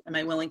that? Am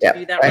I willing to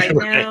do that right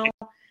now?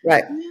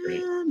 Right.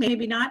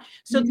 Maybe not.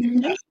 So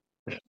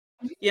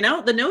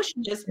the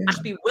notion is, I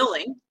should be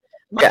willing.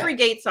 My three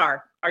gates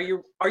are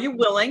you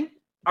willing?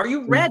 Are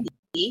you ready?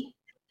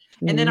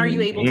 And then are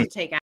you able to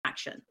take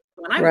action?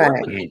 When I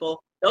work with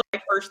people, those are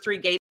my first three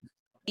gates.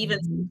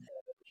 Even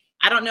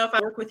I don't know if I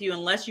work with you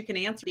unless you can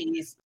answer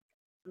these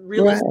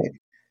really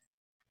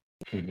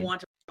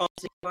want to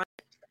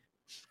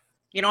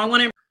I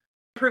want to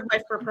improve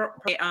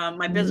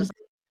my business.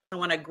 I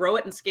want to grow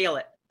it and scale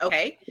it.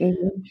 Okay.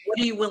 What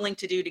are you willing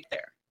to do to get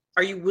there?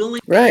 Are you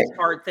willing to do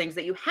hard things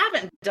that you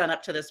haven't done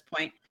up to this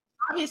point?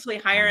 Obviously,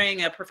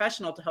 hiring a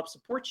professional to help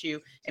support you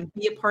and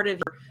be a part of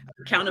your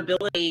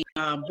accountability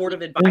board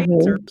of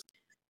advisors.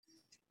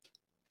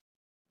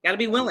 Got to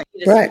be willing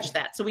to switch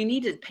that. So we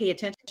need to pay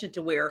attention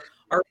to where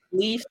our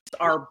beliefs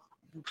are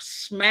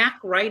smack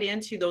right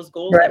into those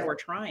goals that we're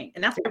trying.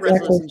 And that's why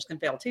resolutions can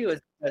fail too,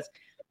 is because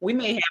We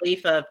may have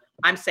belief of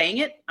I'm saying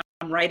it,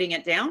 I'm writing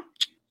it down,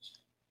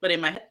 but in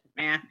my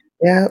head,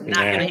 Yeah.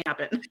 not Yeah. going to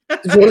happen.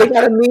 It's really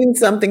got to mean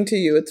something to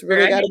you. It's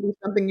really Right. got to be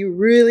something you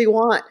really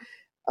want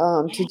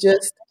to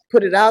just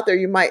put it out there.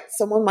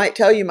 Someone might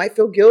tell you, you might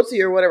feel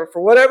guilty or whatever.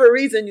 For whatever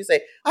reason, you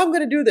say, I'm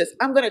going to do this.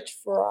 I'm going to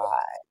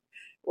try.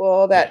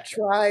 Well, that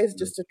try is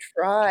just a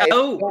try. If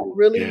you don't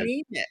really Yeah.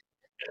 mean it.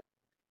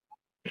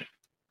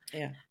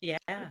 Yeah.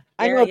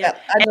 I know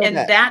that. I know And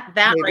that.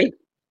 that Maybe. right.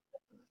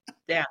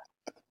 Yeah.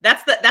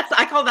 That's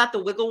I call that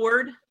the wiggle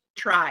word.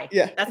 Try.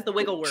 Yeah. That's the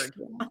wiggle word.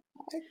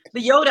 The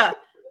Yoda.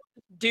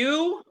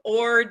 Do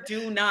or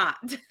do not.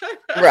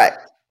 Right.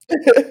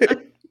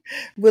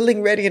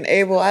 Willing, ready, and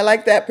able. I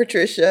like that,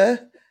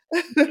 Patricia.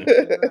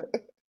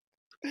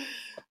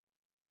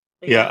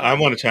 Yeah, I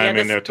want to chime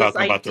in there this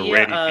talking about the idea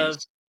ready of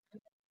piece.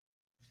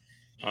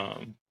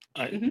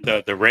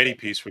 The ready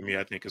piece for me,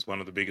 I think, is one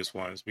of the biggest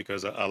ones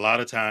because a lot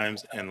of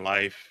times in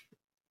life,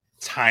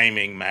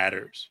 timing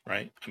matters,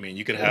 right? I mean,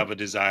 you could have a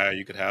desire,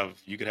 you could have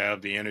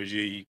the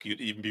energy, you could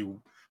even be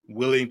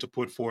willing to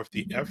put forth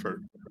the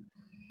effort,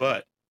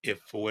 but if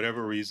for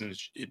whatever reason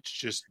it's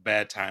just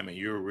bad timing,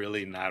 you're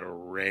really not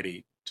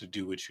ready to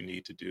do what you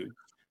need to do.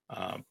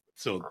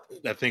 So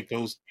I think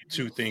those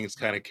two things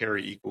kind of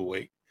carry equal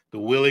weight: the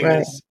Right.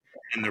 willingness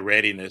and the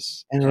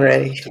readiness And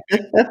ready. to be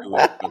able to do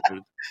it.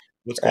 Whether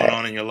what's going Right.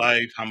 on in your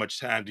life? How much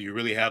time do you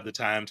really have the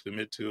time to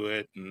commit to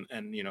it?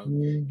 And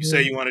you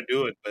say Mhm. you want to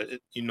do it, but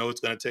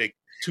it's going to take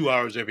 2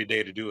 hours every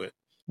day to do it.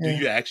 Do Yeah.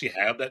 you actually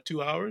have that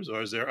 2 hours,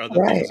 or is there other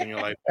Right. things in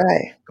your life that are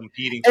Right.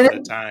 competing And for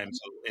that it, time?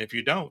 So if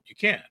you don't, you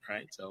can't,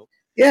 right? So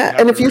yeah. you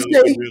And have to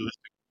really be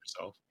realistic with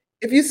yourself.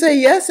 if you say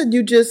yes and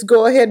you just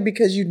go ahead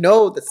because you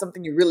know that's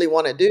something you really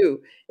want to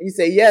do, and you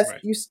say yes,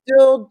 Right. you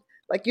still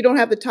you don't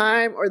have the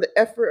time or the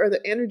effort or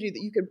the energy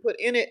that you can put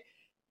in it.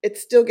 It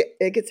still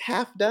gets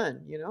half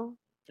done.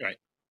 Right.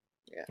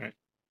 Yeah. Right.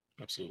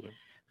 Absolutely.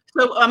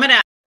 so I'm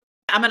gonna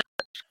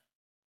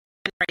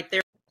right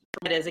there.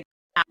 It is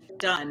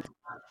done.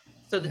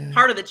 So Yeah.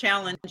 part of the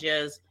challenge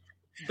is,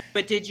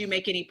 but did you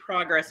make any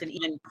progress in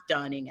even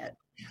done it?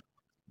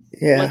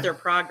 Yeah. Was there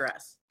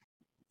progress?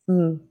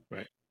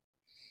 Right.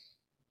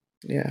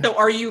 Yeah. So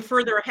are you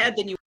further ahead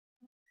than you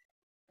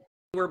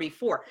were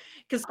before?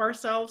 Because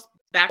ourselves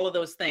back, all of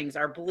those things,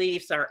 our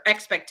beliefs, our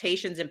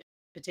expectations in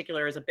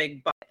particular is a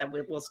big bucket that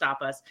will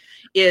stop us.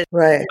 Is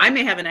Right. I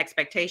may have an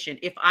expectation.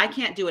 If I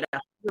can't do it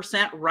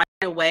 100% right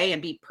away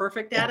and be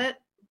perfect at it,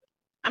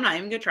 I'm not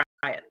even going to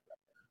try it.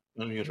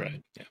 Let me try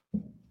it. Yeah.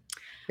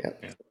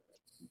 Yeah.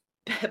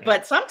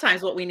 But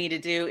sometimes what we need to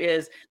do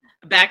is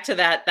back to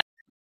that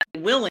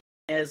willing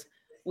is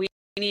we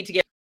need to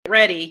get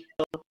ready.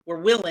 So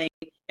we're willing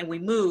and we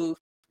move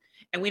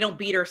and we don't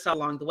beat ourselves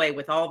along the way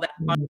with all that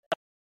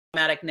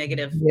automatic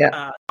negative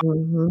Yeah.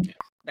 Mm-hmm.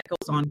 that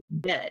goes on in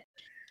your head.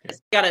 You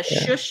got to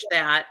shush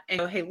that and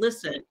go, hey,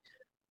 listen,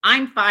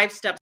 I'm 5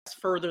 steps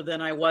further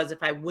than I was if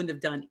I wouldn't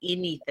have done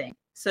anything.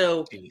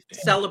 So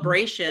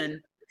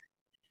celebration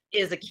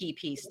is a key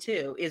piece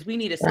too, is we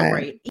need to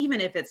celebrate, even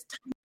if it's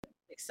tiny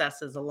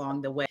successes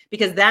along the way,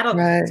 because that'll,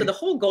 so the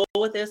whole goal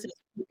with this is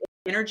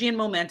energy and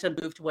momentum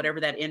move to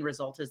whatever that end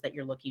result is that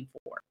you're looking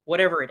for,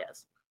 whatever it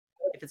is.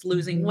 If it's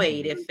losing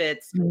weight, if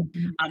it's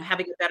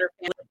having a better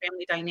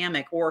family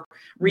dynamic, or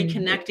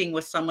reconnecting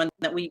with someone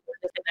that we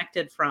were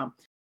disconnected from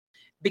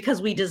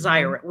because we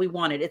desire it, we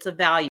want it, it's a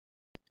value.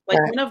 Like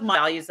one of my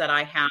values that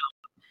I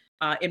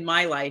have in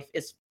my life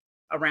is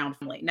around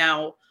family.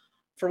 Now,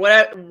 for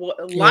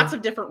lots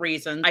of different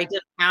reasons, I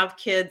didn't have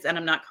kids and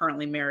I'm not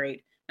currently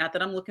married. Not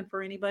that I'm looking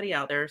for anybody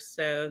out there.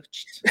 So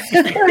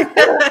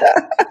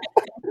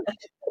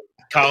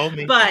call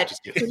me. But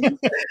just kidding.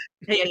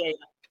 yeah.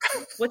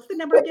 What's the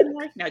number again,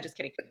 Mark? No, just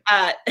kidding.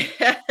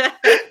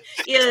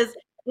 Is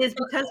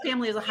because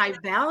family is a high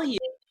value.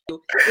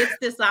 It's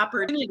this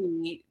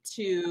opportunity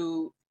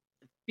to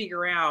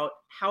figure out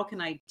how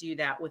can I do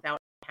that without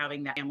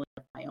having that family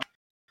of my own,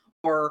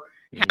 or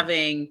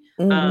having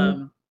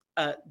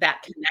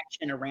that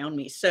connection around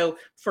me. So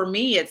for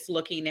me, it's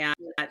looking at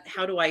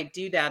how do I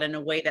do that in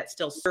a way that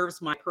still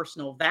serves my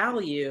personal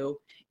value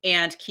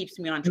and keeps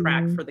me on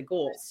track for the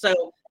goals.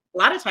 So a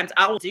lot of times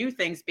I'll do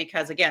things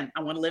because, again,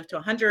 I want to live to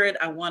 100.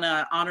 I want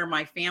to honor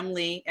my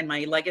family and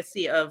my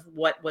legacy of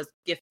what was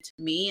gifted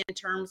to me in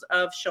terms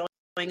of showing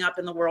up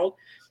in the world.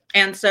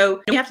 And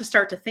so we have to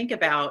start to think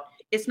about,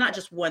 it's not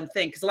just one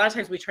thing, because a lot of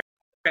times we try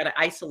to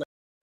isolate,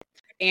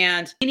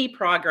 and any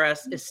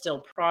progress is still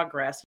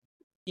progress.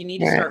 You need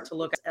to start to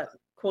look at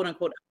quote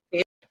unquote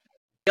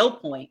fail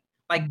point,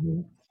 like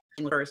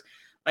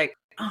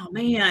oh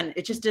man,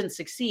 it just didn't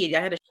succeed.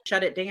 I had to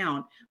shut it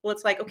down. Well,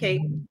 it's like, okay,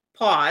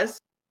 pause.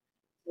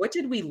 What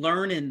did we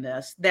learn in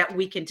this that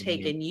we can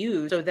take and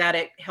use so that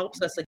it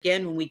helps us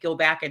again when we go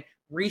back and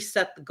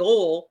reset the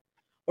goal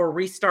or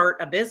restart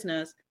a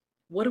business?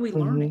 What are we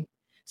learning?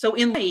 So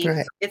in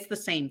life, it's the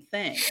same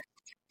thing.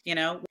 You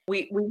know,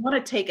 we want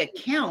to take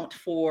account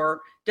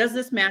for, does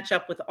this match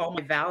up with all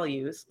my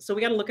values? So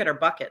we got to look at our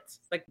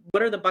buckets. Like,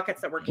 what are the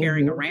buckets that we're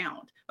carrying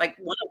around? Like,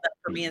 one of them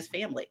for me is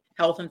family.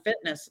 Health and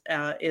fitness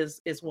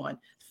is one.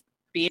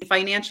 Being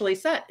financially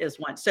set is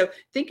one. So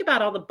think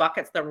about all the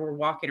buckets that we're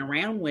walking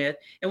around with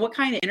and what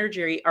kind of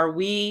energy are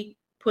we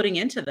putting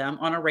into them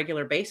on a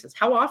regular basis?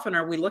 How often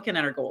are we looking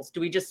at our goals?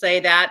 Do we just say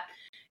that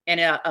and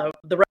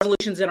the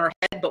resolution's in our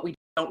head, but we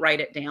don't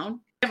write it down?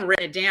 If you haven't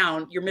written it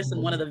down, you're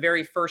missing one of the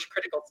very first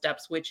critical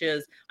steps, which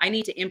is I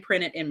need to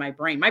imprint it in my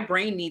brain. My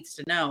brain needs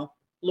to know,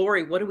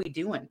 Lori, what are we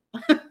doing?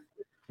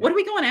 What are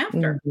we going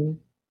after?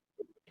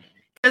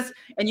 Because,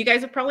 and you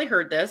guys have probably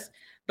heard this,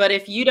 but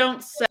if you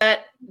don't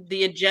set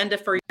the agenda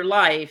for your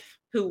life,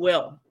 who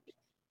will?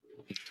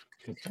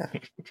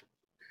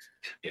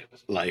 Yeah,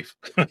 life.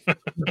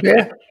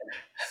 Yeah.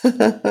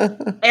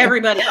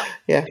 Everybody else.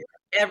 Yeah.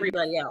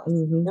 Everybody else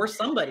or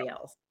somebody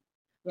else,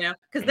 you know,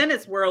 because then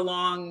it's we're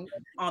along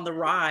on the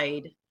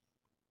ride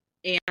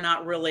and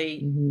not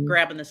really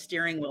grabbing the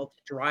steering wheel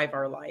to drive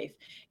our life.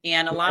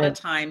 And a lot of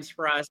times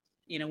for us,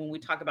 you know, when we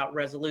talk about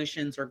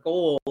resolutions or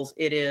goals,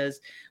 it is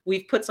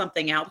we've put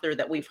something out there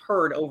that we've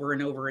heard over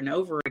and over and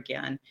over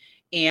again.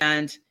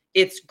 And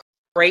it's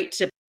great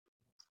to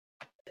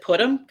put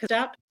them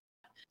up,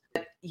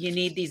 but you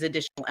need these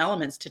additional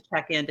elements to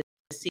check in to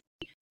see,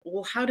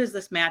 well, how does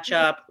this match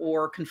up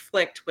or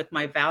conflict with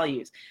my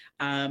values?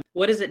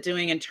 What is it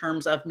doing in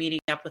terms of meeting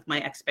up with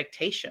my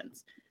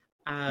expectations?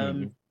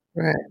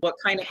 What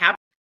kind of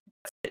habits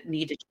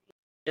need to change?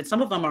 And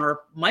some of them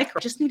are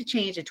micro, just need to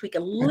change and tweak a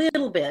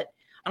little bit.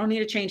 I don't need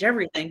to change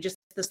everything, just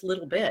this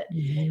little bit.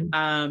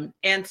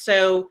 And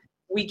so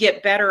we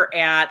get better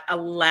at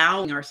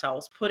allowing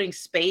ourselves, putting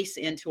space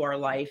into our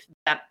life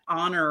that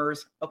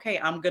honors, okay,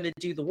 I'm going to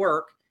do the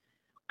work.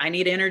 I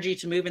need energy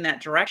to move in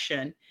that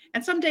direction.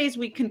 And some days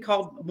we can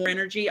call more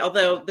energy,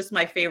 although this is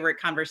my favorite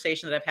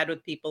conversation that I've had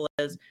with people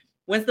is,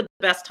 when's the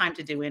best time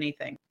to do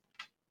anything?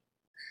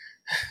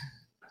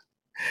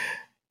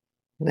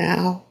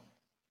 Now.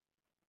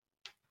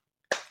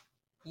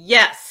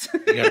 Yes.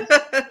 Yeah.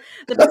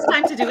 The best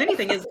time to do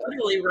anything is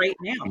literally right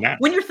now.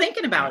 When you're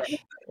thinking about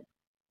it.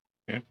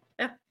 Yeah.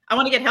 I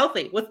want to get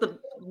healthy.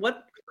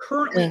 What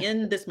currently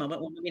in this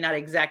moment, well, maybe not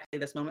exactly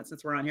this moment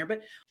since we're on here,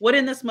 but what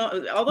in this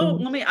moment, although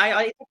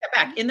I take that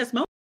back. In this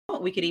moment,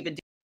 we could even do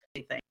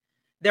anything.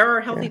 There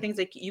are healthy things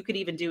that you could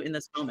even do in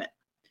this moment.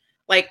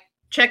 Like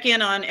check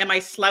in on, am I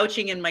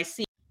slouching in my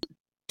seat?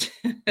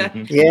 How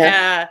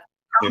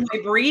am I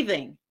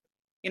breathing?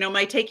 You know, am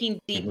I taking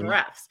deep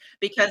breaths?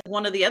 Because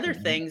one of the other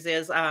things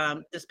is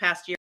this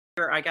past year,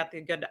 I got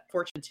the good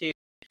fortune to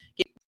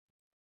get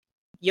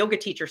yoga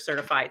teacher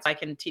certified. So I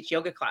can teach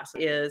yoga classes.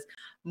 Is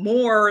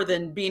more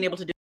than being able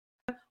to do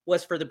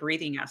was for the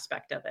breathing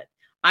aspect of it.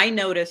 I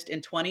noticed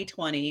in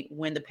 2020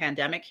 when the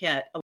pandemic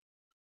hit, a lot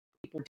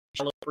of people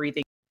shallow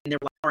breathing and there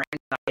was more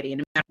anxiety.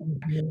 And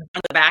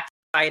on the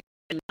backside,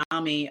 a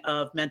tsunami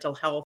of mental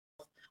health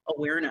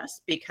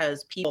awareness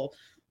because people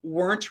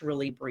weren't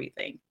really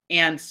breathing.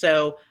 And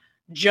so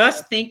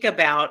just think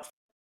about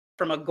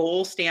from a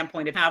goal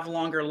standpoint of have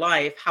longer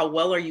life, how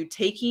well are you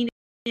taking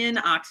in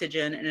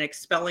oxygen and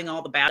expelling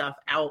all the bad stuff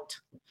out,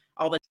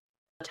 all the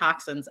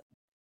toxins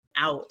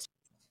out?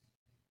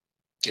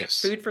 Yes.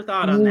 Food for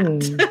thought on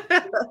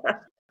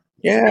that.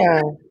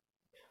 Yeah.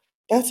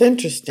 That's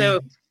interesting.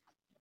 So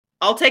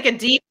I'll take a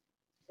deep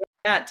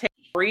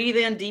breathe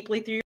in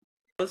deeply through your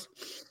nose.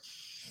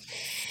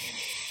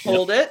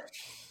 Hold it.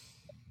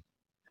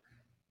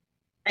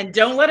 And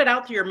don't let it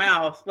out through your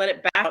mouth. Let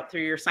it back out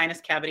through your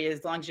sinus cavity.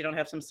 As long as you don't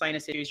have some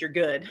sinus issues, you're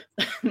good.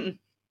 Do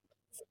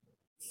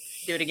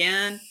it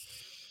again.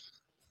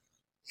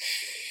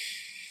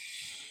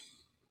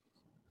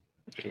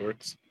 It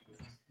works.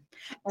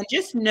 And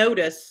just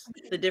notice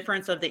the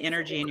difference of the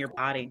energy in your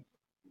body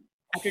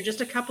after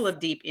just a couple of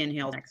deep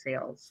inhales and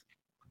exhales.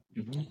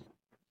 It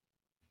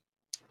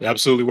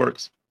absolutely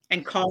works.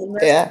 And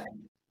calmness. Yeah.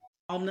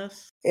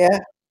 Calmness. Yeah.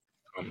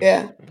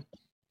 Yeah.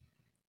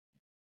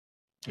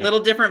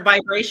 Little different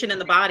vibration in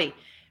the body.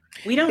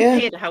 We don't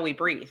pay it to how we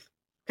breathe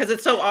because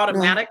it's so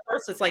automatic for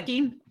us. It's like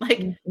you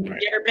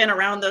ever been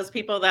around those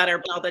people that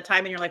are all the time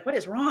and you're like, what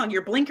is wrong?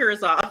 Your blinker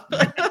is off.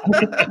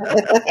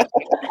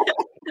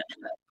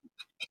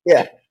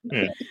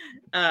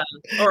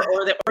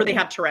 Or they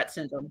have Tourette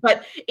syndrome.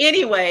 But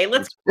anyway,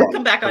 let's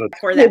come back on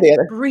for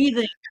that.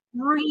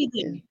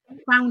 Breathing,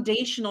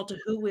 foundational to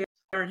who we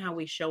are and how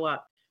we show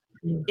up.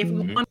 If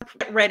we want to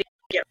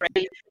get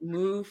ready to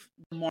move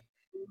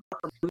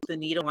the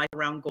needle like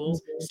around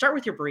goals, start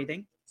with your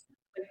breathing.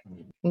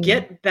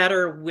 Get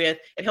better with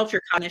it, helps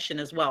your cognition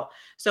as well.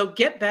 So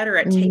get better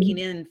at taking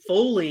in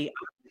fully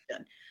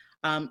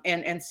oxygen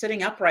and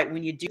sitting upright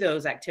when you do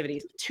those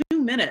activities.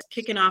 2 minutes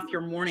kicking off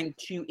your morning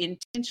to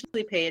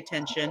intentionally pay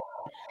attention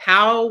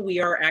how we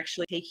are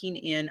actually taking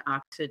in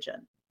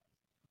oxygen.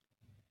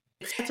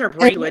 It sets our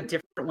brain to a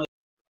different way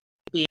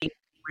of being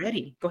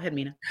ready. Go ahead,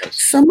 Mina.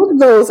 Some of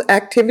those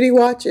activity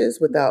watches,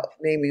 without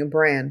naming a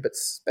brand, but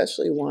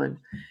especially one,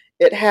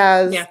 it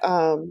has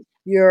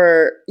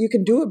you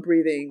can do a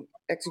breathing.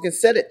 You can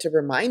set it to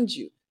remind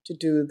you to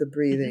do the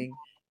breathing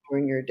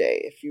during your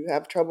day. If you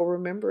have trouble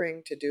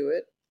remembering to do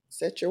it,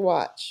 set your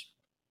watch.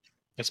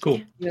 That's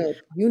cool. You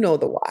know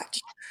the watch.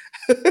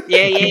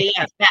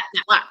 Yeah. That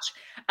watch.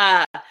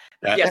 Uh,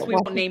 That yes, That we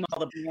won't walking. name all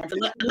the brands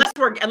unless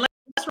we're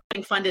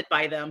being funded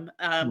by them.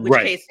 Which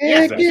right. case,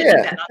 yes, Heck we Exactly. can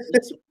do yeah.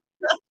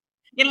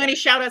 that. Any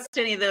shout outs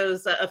to any of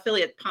those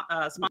affiliate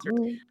sponsors?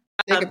 Mhm.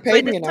 They can But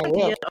pay me this and I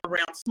idea will.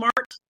 around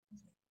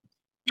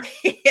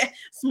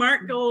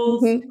smart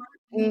goals, Mhm.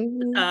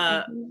 Mhm.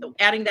 uh, Mhm.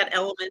 adding that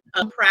element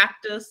of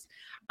practice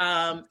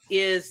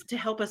is to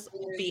help us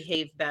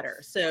behave better.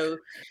 So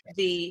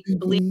the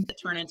beliefs Mhm.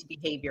 that turn into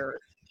behavior,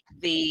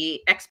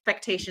 the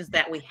expectations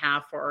that we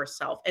have for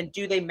ourselves, and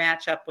do they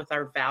match up with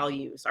our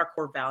values, our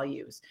core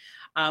values?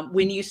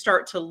 When you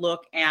start to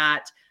look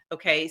at,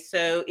 okay,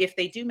 so if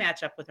they do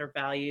match up with our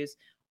values,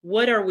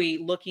 what are we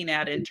looking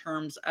at in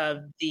terms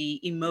of the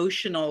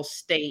emotional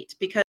state?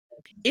 Because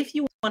if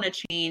you want to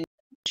change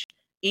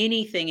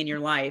anything in your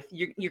life,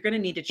 you're going to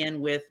need to check in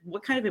with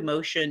what kind of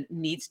emotion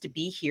needs to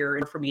be here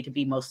for me to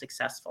be most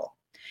successful.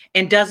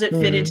 And does it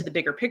fit into Mhm. the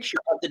bigger picture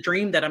of the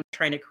dream that I'm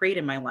trying to create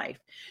in my life?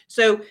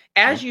 So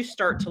as you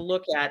start to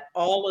look at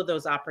all of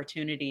those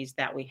opportunities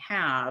that we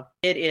have,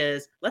 it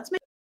is, let's make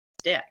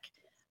it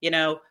stick,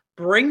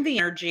 bring the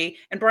energy.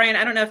 And Brian,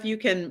 I don't know if you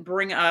can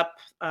bring up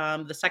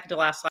the second to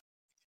last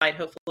slide.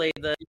 Hopefully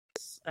the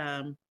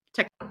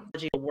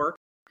technology will work.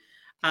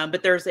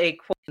 But there's a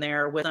quote in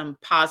there with some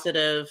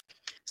positive.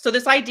 So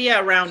this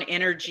idea around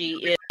energy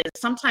is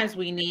sometimes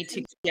we need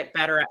to get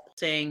better at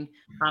saying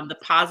the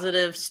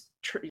positive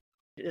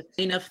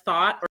train of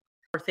thought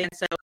or thing.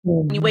 So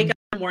when you wake Mhm. up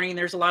in the morning,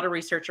 there's a lot of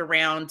research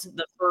around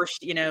the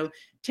first,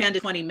 10 to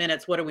 20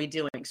 minutes. What are we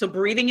doing? So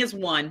breathing is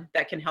one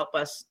that can help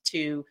us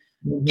to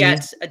Mhm.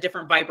 get a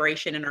different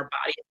vibration in our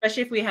body,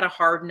 especially if we had a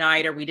hard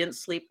night or we didn't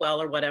sleep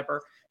well or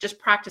whatever. Just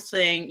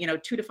practicing,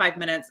 2 to 5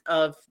 minutes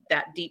of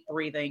that deep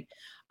breathing.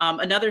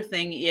 Another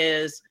thing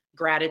is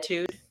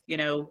gratitude,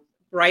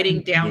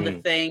 writing down the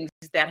Mm, things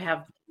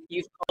that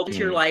you've called into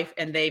your mm, life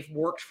and they've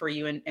worked for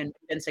you and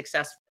been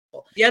successful.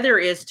 The other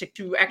is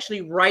to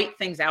actually write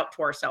things out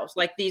to ourselves.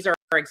 Like these are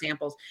our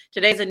examples.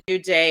 Today's a new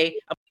day,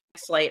 a blank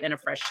slate and a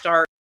fresh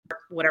start.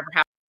 Whatever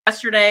happened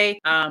yesterday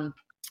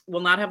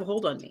will not have a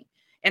hold on me.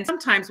 And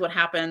sometimes what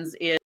happens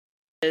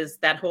is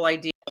that whole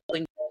idea of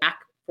holding back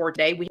for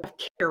today, we have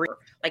carry.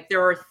 Like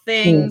there are Mhm.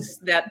 things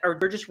that are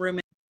we're just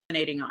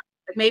ruminating on.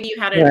 Like maybe you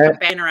had a Right.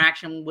 bad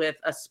interaction with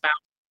a spouse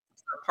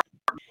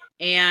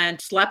and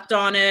slept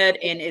on it,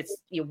 and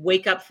it's you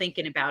wake up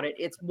thinking about it.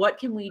 It's what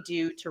can we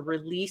do to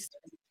release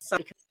some,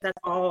 because that's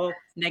all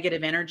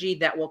negative energy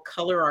that will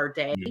color our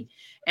day. mm,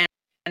 And,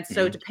 and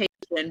so mm. to pay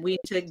attention, we need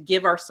to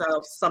give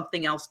ourselves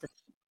something else to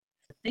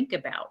think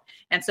about.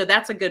 And so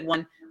that's a good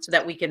one so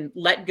that we can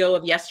let go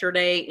of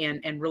yesterday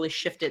and really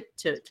shift it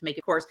to make it.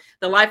 Of course,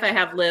 the life I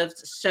have lived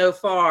so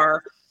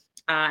far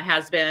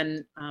has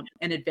been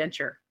an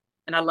adventure.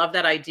 And I love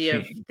that idea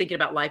of thinking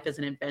about life as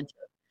an adventure.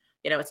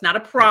 It's not a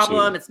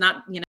problem. Absolutely. It's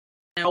not,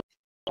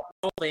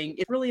 thing.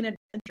 It's really an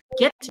adventure.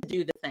 Get to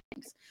do the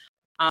things.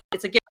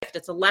 It's a gift.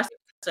 It's a lesson.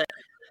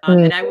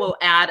 Mhm. And I will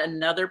add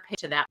another page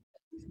to that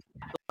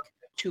book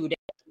today.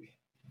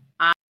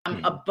 I'm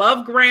Mm,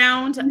 above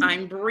ground.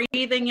 I'm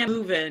breathing and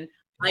moving.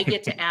 I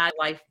get to add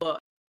life book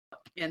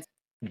and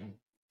mm,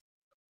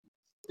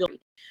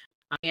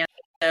 and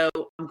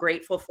so I'm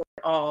grateful for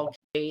it all.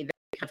 That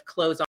have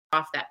closed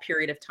off that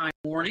period of time,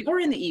 morning or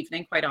in the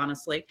evening, quite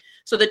honestly.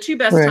 So the two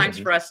best Right. times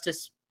for us to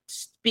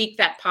speak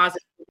that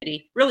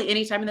positivity, really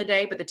any time in the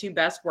day, but the two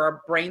best where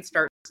our brain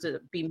starts to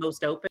be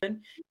most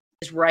open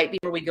is right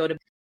before we go to bed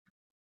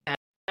at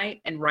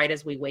night and right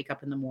as we wake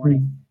up in the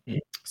morning. Mhm. mm,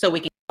 So we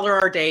can color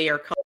our day or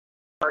color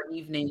our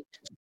evening,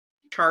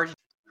 charge.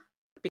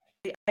 Because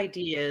the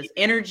idea is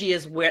energy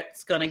is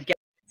what's going to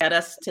get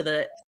us to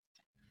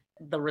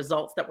the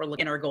results that we're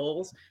looking at, our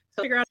goals.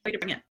 So figure out a way to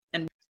bring it.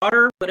 And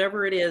water,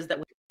 whatever it is that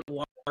we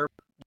water,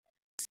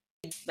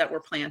 that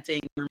we're planting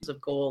in terms of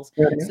goals.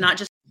 It's Right. not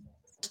just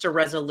a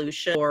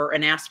resolution or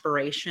an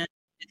aspiration.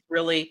 It's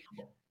really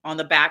on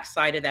the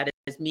backside of that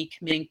is me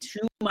committing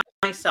to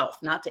myself,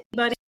 not to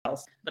anybody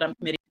else, but I'm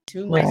committing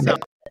to myself.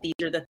 Right. These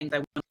are the things I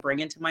want to bring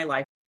into my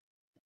life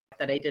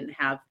that I didn't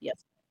have yet.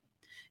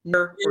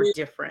 Or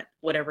different,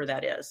 whatever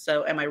that is.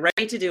 So am I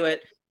ready to do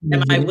it?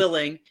 Am I Mhm.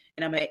 willing?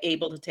 And am I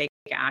able to take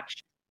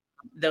action?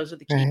 Those are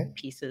the key Right.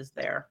 pieces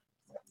there.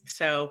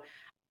 So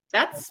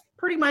that's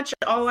pretty much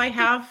all I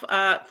have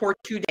for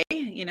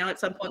today. At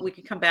some point we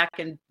could come back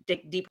and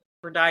dig deeper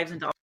dives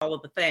into all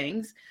of the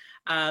things.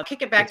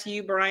 Kick it back to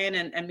you, Brian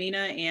and Mina,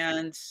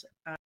 and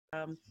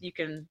you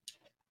can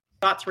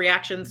thoughts,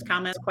 reactions,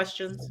 comments,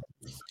 questions.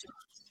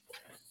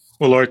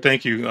 Well, Lord,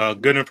 thank you.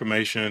 Good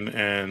information,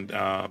 and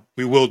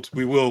we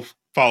will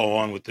follow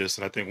on with this.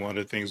 And I think one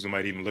of the things we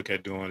might even look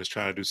at doing is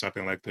trying to do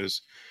something like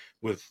this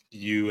with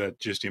you at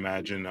Just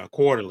Imagine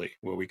quarterly,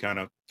 where we kind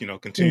of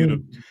continue to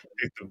Mhm.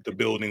 pick the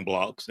building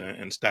blocks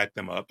and stack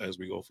them up as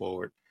we go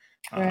forward.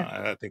 Right.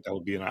 And I think that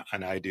would be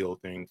an ideal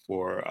thing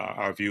for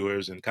our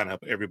viewers and kind of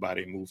help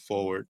everybody move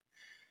forward.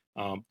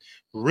 Um,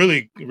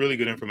 really, really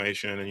good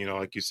information, and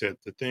like you said,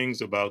 the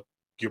things about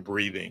your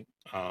breathing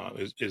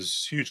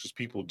is huge because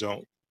people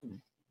don't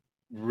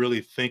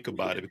really think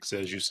about it because,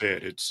 as you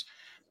said, it's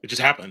it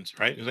just happens,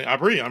 right? It's like, I'm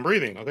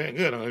breathing. Okay,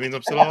 good. That means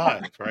I'm still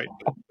alive, right?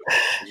 But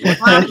what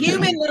I'm that can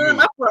human really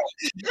and I'm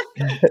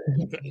do,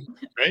 upright.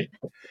 right?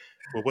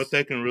 But what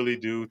that can really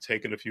do,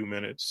 taking a few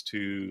minutes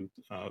to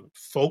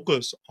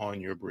focus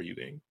on your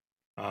breathing,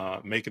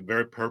 make it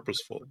very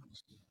purposeful.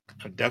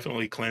 It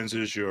definitely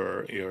cleanses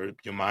your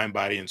mind,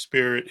 body, and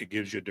spirit. It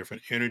gives you a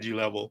different energy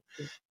level.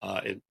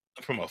 It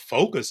From a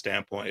focus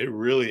standpoint, it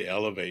really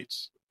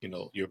elevates,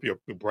 your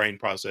brain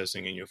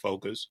processing and your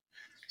focus.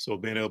 So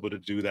being able to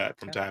do that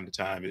from time to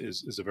time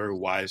is a very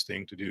wise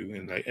thing to do.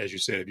 And like, as you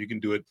said, if you can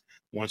do it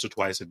once or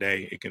twice a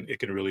day, it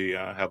can really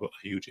have a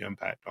huge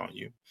impact on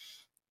you.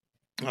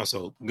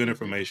 Also, good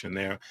information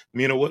there.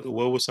 Mina, what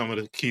were some of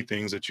the key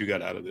things that you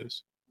got out of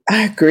this?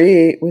 I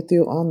agree with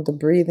you on the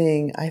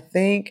breathing. I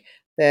think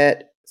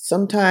that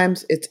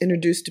sometimes it's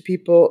introduced to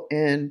people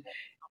and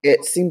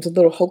it seems a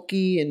little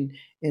hokey and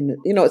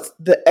it's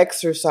the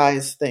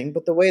exercise thing,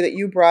 but the way that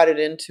you brought it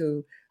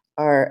into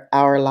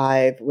our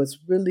life was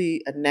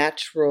really a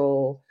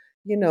natural,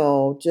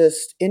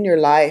 just in your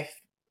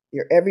life,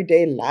 your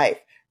everyday life.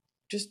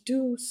 Just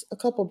do a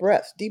couple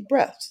breaths, deep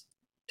breaths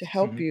to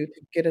help Hmm. you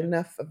to get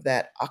enough of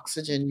that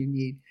oxygen you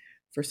need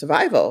for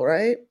survival,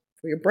 right?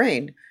 For your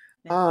brain.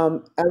 Yeah.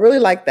 I really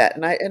like that,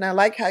 and I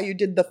like how you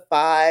did the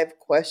 5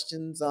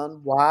 questions on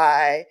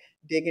why,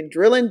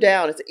 drilling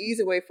down. It's an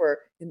easy way for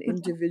an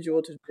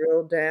individual to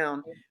drill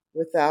down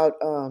without.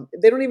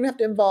 They don't even have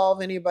to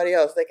involve anybody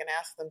else. They can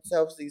ask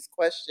themselves these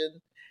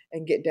questions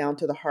and get down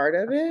to the heart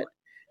of it.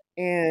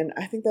 And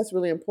I think that's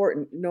really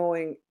important,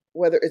 knowing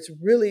whether it's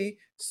really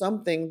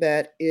something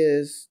that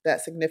is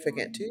that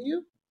significant to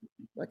you,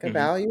 like a Hmm.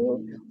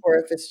 value, or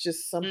if it's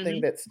just something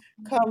Hmm. that's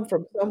come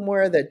from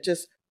somewhere that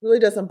just really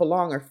doesn't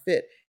belong or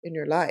fit in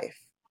your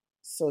life.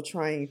 So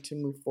trying to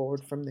move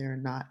forward from there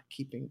and not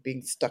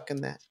being stuck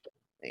in that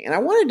thing. And I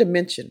wanted to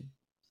mention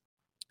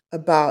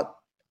about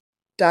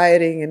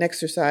dieting and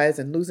exercise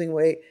and losing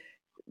weight.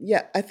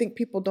 Yeah, I think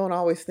people don't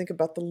always think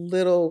about the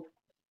little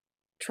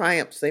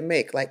triumphs they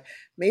make. Like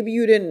maybe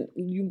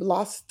you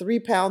lost 3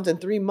 pounds in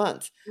 3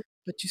 months,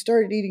 but you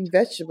started eating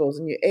vegetables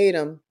and you ate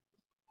them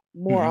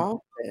more Hmm.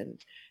 often.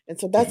 And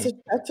so Hmm.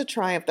 that's a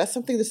triumph. That's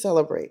something to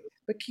celebrate.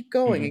 But keep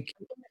going Hmm. and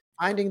keep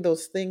finding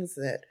those things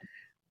that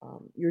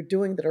you're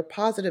doing that are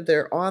positive. That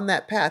are on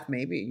that path.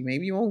 Maybe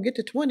you won't get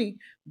to 20,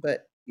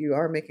 but you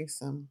are making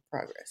some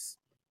progress.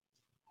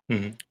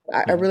 Hmm.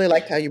 I Hmm. really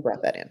liked how you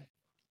brought that in.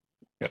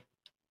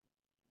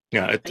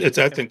 Yeah, Thank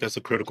I you. think that's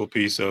a critical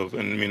piece of,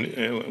 and I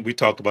mean, we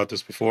talked about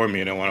this before, me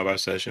in one of our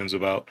sessions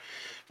about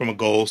from a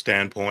goal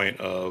standpoint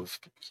of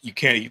you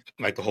can't eat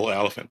like the whole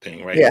elephant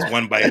thing, right? It's Yeah.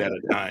 one bite at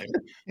a time.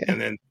 Yeah.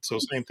 And then, so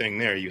same thing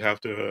there. You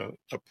have to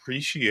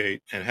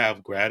appreciate and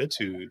have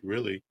gratitude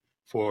really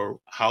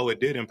for how it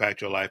did impact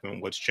your life and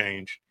what's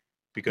changed.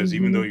 Because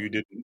even though Hmm. you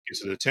didn't get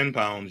to the 10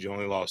 pounds, you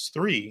only lost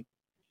three,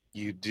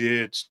 you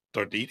did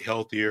start to eat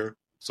healthier.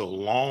 So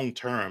long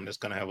term, that's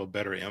going to have a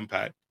better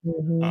impact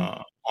Hmm.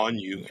 on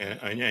you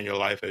and your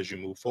life as you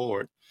move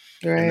forward.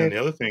 And then Right. the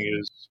other thing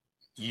is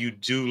you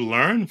do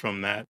learn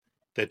from that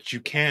you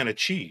can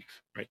achieve,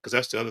 right? Because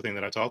that's the other thing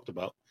that I talked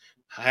about.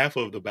 Half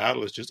of the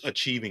battle is just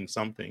achieving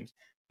something.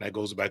 That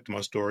goes back to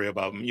my story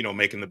about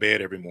making the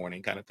bed every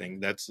morning, kind of thing.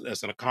 That's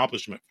an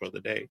accomplishment for the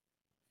day.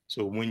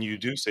 So when you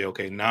do say,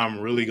 okay, now I'm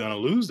really going to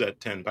lose that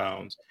 10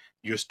 pounds,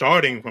 you're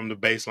starting from the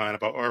baseline.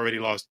 If I already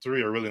lost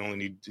three, I really only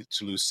need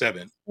to lose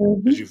seven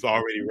because Hmm. you've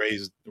already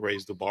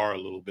raised the bar a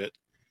little bit.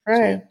 So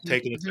Right.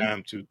 taking the Hmm.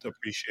 time to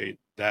appreciate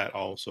that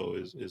also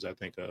is I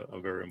think a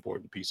very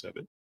important piece of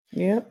it.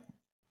 Yep.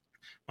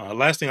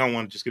 Last thing I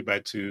want to just get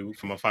back to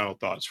from my final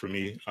thoughts for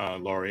me,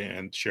 Laurie,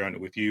 and sharing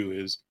it with you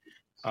is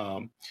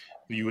um,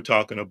 you were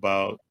talking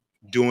about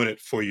doing it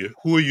for you.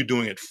 Who are you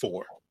doing it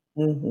for?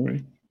 Right.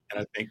 Hmm. And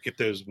I think if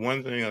there's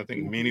one thing I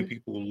think many Hmm.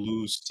 people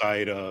lose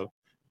sight of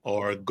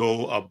or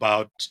go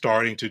about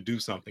starting to do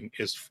something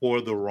is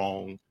for the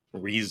wrong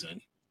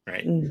reason,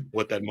 right? Mm.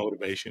 What that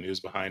motivation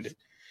is behind it.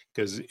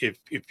 Because if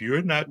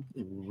you're not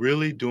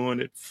really doing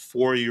it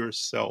for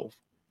yourself,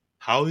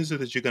 how is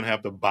it that you're going to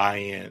have the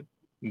buy-in,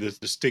 the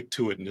stick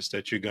to itness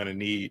that you're going to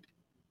need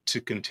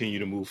to continue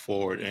to move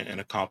forward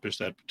and accomplish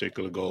that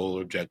particular goal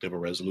or objective or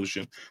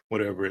resolution,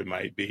 whatever it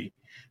might be?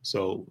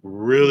 So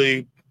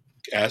really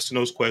asking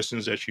those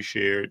questions that you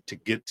shared to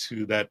get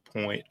to that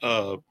point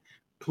of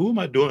who am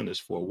I doing this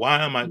for?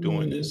 Why am I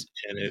doing Mm. this?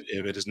 And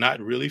if it is not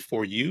really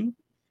for you,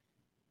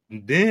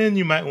 then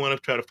you might want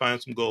to try to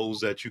find some goals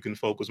that you can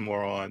focus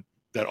more on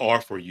that are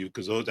for you,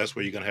 because that's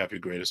where you're going to have your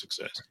greatest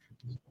success.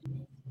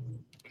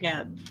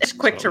 Yeah, it's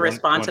quick So to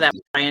respond to that,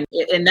 Brian,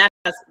 and that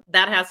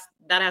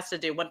has to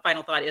do. One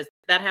final thought is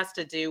that has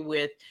to do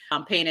with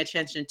paying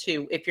attention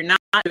to, if you're not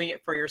doing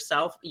it for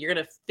yourself, you're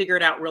going to figure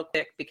it out real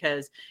quick,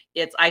 because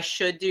it's I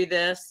should do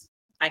this,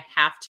 I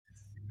have to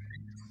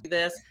do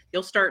this.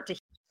 You'll start to hear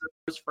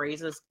those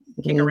phrases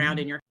kick around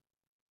Mhm. in your.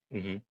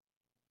 hmm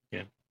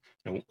yeah.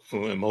 And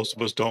most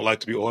of us don't like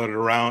to be ordered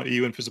around,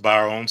 even if it's by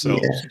our own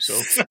selves. So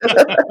Yes.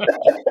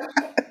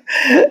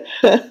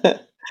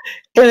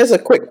 And it's a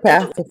quick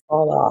path So to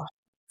fall off.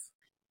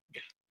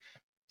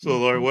 So,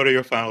 Lori, Mhm. what are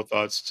your final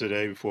thoughts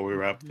today before we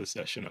wrap the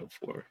session up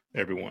for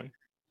everyone?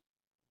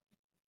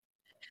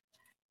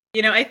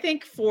 I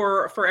think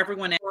for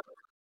everyone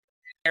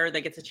there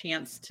that gets a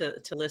chance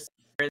to listen,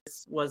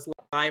 this was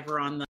live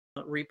or on the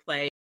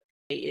replay,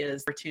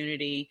 is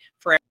opportunity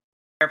for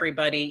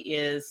everybody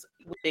is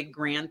big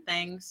grand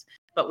things,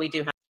 but we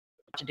do have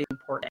to do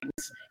important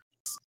things.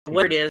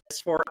 What it Mhm.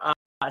 is for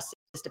us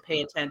is to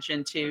pay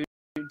attention to,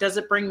 does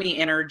it bring me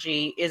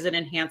energy? Is it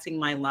enhancing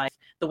my life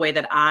the way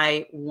that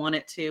I want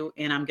it to?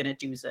 And I'm going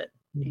to use it.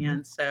 Mhm.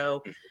 And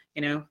so,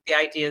 the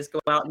idea is go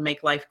out and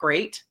make life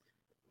great.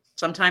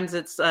 Sometimes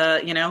it's,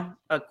 a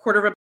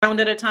quarter of a pound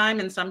at a time.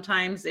 And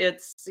sometimes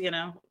it's,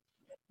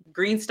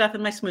 green stuff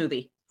in my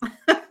smoothie.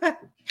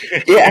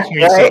 Yeah,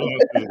 Me right. something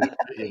to do.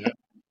 Yeah,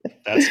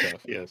 that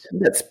stuff. Yes.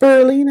 That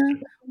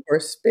spirulina or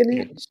Yeah.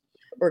 spinach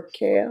or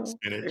kale.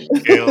 Spinach,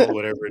 kale,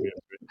 whatever it is.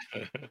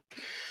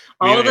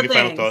 All Mina, of the any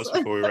final things. thoughts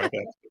before we wrap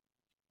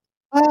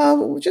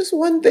up? Just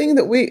one thing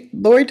that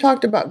Lori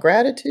talked about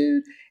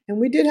gratitude, and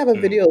we did have a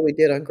Mm, video we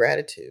did on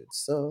gratitude,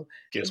 so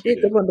yes, it'd be we a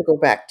good did. one to go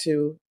back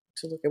to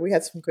look at. We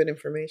had some good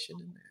information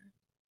in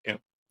there.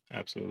 Yep,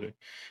 absolutely.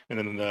 And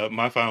then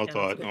my final Yeah, that's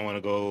thought, good. I want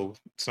to go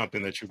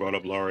something that you brought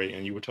up, Laurie,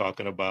 and you were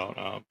talking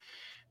about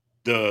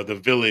the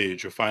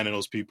village, or finding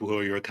those people who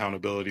are your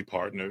accountability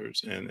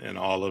partners, and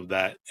all of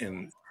that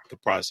in the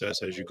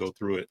process as you go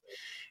through it.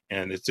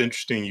 And it's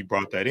interesting you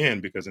brought that in,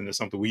 because and it's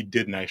something we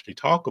didn't actually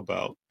talk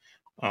about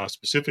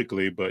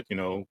specifically, but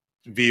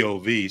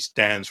VOV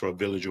stands for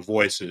Village of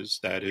Voices.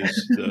 That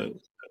is the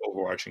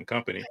overarching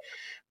company.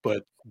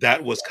 But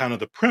that was kind of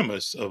the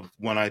premise of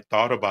when I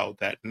thought about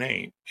that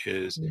name,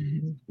 is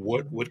Mhm.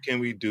 what can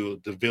we do?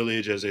 The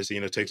village, as they say,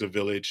 it takes a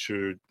village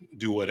to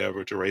do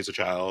whatever, to raise a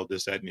child,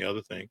 this, that, and the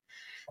other thing.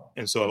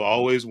 And so I've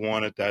always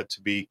wanted that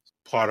to be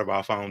part of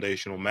our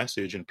foundational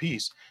message and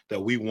piece, that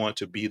we want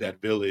to be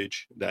that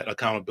village, that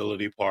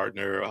accountability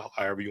partner,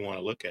 however you want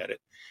to look at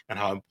it, and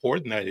how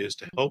important that is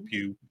to help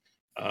you,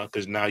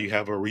 because now you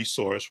have a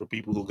resource for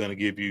people who are going to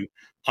give you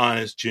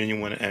honest,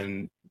 genuine,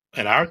 and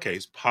in our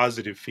case,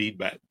 positive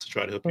feedback to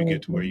try to help you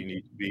get to where Mhm. you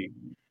need to be.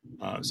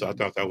 So I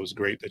thought that was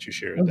great that you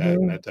shared that,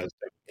 and Mhm. that's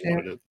definitely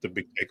one Yeah, of the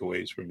big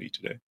takeaways for me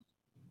today.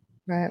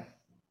 right.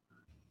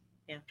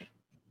 Yeah.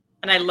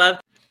 And I love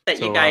that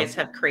you So guys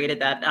have created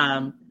that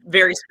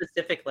very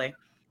specifically.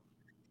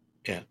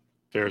 yeah,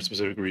 very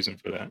specific reason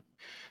for that.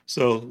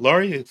 So,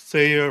 Laurie,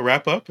 say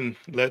wrap up, and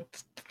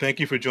thank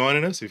you for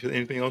joining us. If there's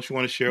anything else you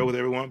want to share with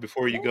everyone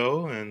before you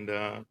go, and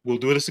we'll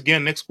do this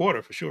again next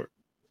quarter for sure.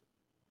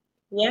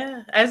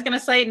 Yeah, I was gonna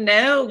say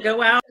no,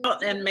 go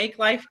out and make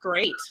life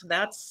great.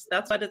 That's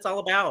what it's all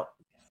about.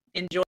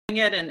 Enjoying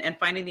it and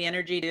finding the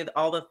energy to do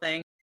all the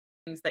things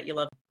that you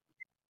love.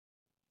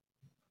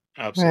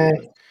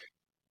 Absolutely.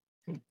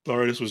 Right.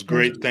 Laurie, this was Yeah.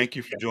 great. Thank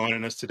you for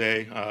joining us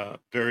today.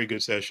 Very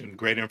good session,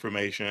 great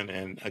information,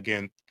 and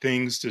again,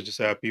 things to just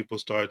have people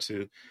start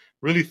to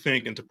really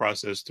think and to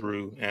process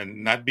through,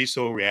 and not be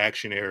so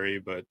reactionary,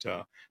 but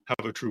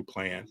have a true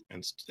plan,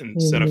 and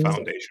set a Mhm.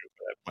 foundation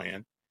for that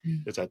plan.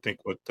 Is I think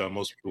what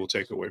most people will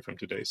take away from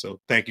today.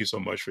 So thank you so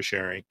much for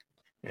sharing,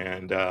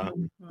 and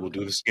we'll do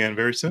Welcome. this again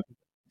very soon.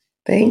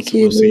 Thank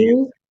We'll see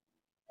you.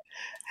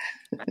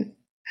 you.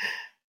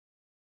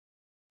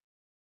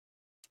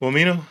 Well,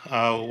 Mina,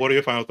 what are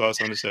your final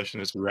thoughts on the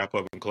session as we wrap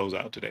up and close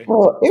out today?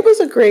 Well, it was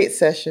a great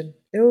session.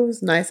 It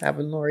was nice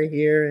having Lori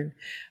here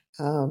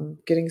and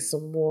getting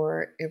some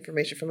more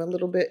information from a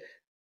little bit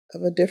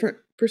of a different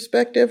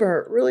perspective,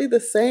 or really the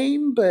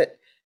same, but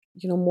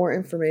more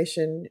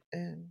information.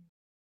 And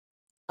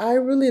I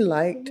really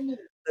liked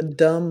the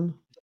dumb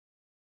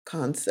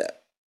concept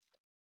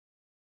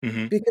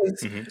Hmm.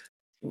 because, Hmm.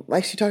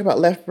 like she talked about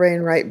left brain,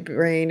 right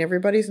brain,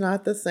 everybody's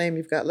not the same.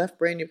 You've got left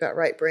brain, you've got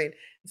right brain.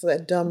 So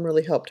that dumb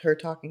really helped her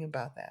talking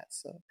about that.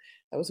 So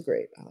that was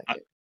great. I liked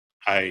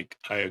it.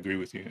 I agree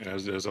with you. And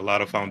there's a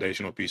lot of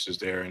foundational pieces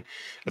there, and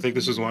I think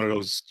this is one of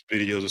those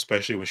videos,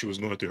 especially when she was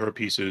going through her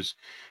pieces.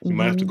 You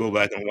might have to Mm-hmm. go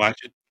back and watch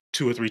it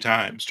 2 or 3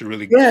 times to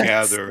really Yes.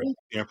 gather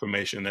the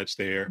information that's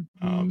there,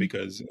 Mhm.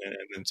 because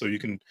and so you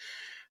can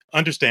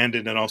understand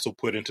it and also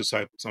put into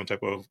some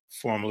type of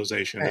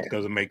formalization that Right.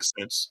 doesn't make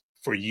sense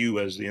for you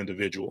as the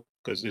individual,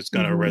 because it's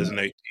going to Mhm.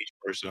 resonate to each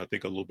person, I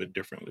think, a little bit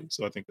differently.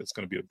 So I think that's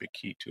going to be a big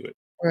key to it.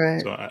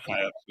 Right. So I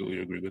absolutely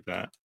agree with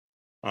that.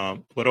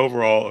 But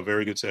overall, a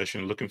very good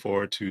session. Looking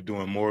forward to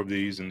doing more of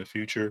these in the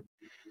future.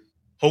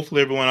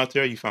 Hopefully, everyone out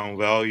there, you found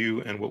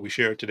value in what we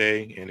shared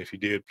today. And if you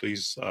did,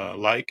 please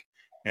like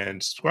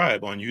and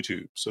subscribe on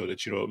YouTube so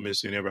that you don't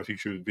miss any of our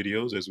future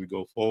videos as we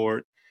go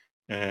forward.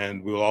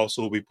 And we'll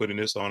also be putting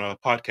this on a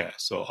podcast,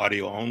 so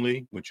audio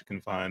only, which you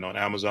can find on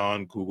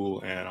Amazon,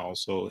 Google, and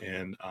also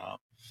in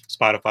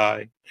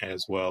Spotify,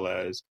 as well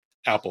as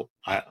Apple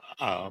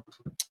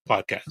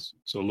podcasts.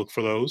 So look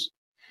for those.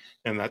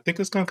 And I think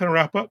it's going to kind of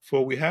wrap up for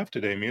what we have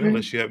today, Mina, Right.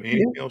 unless you have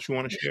anything Yeah. else you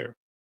want to share.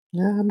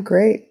 No, I'm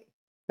great.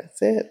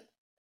 That's it.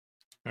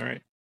 All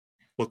right.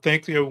 Well,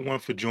 thank you everyone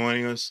for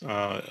joining us.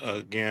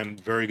 Again,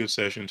 very good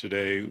session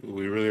today.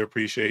 We really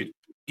appreciate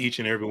each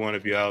and every one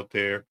of you out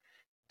there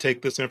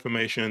take this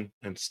information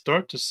and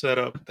start to set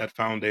up that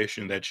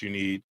foundation that you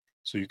need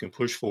so you can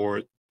push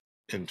forward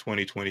in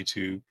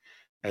 2022.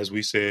 As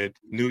we said,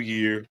 new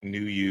year,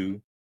 new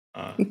you,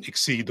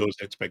 exceed those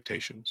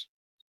expectations.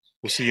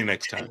 We'll see you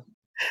next time.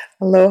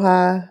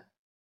 Aloha.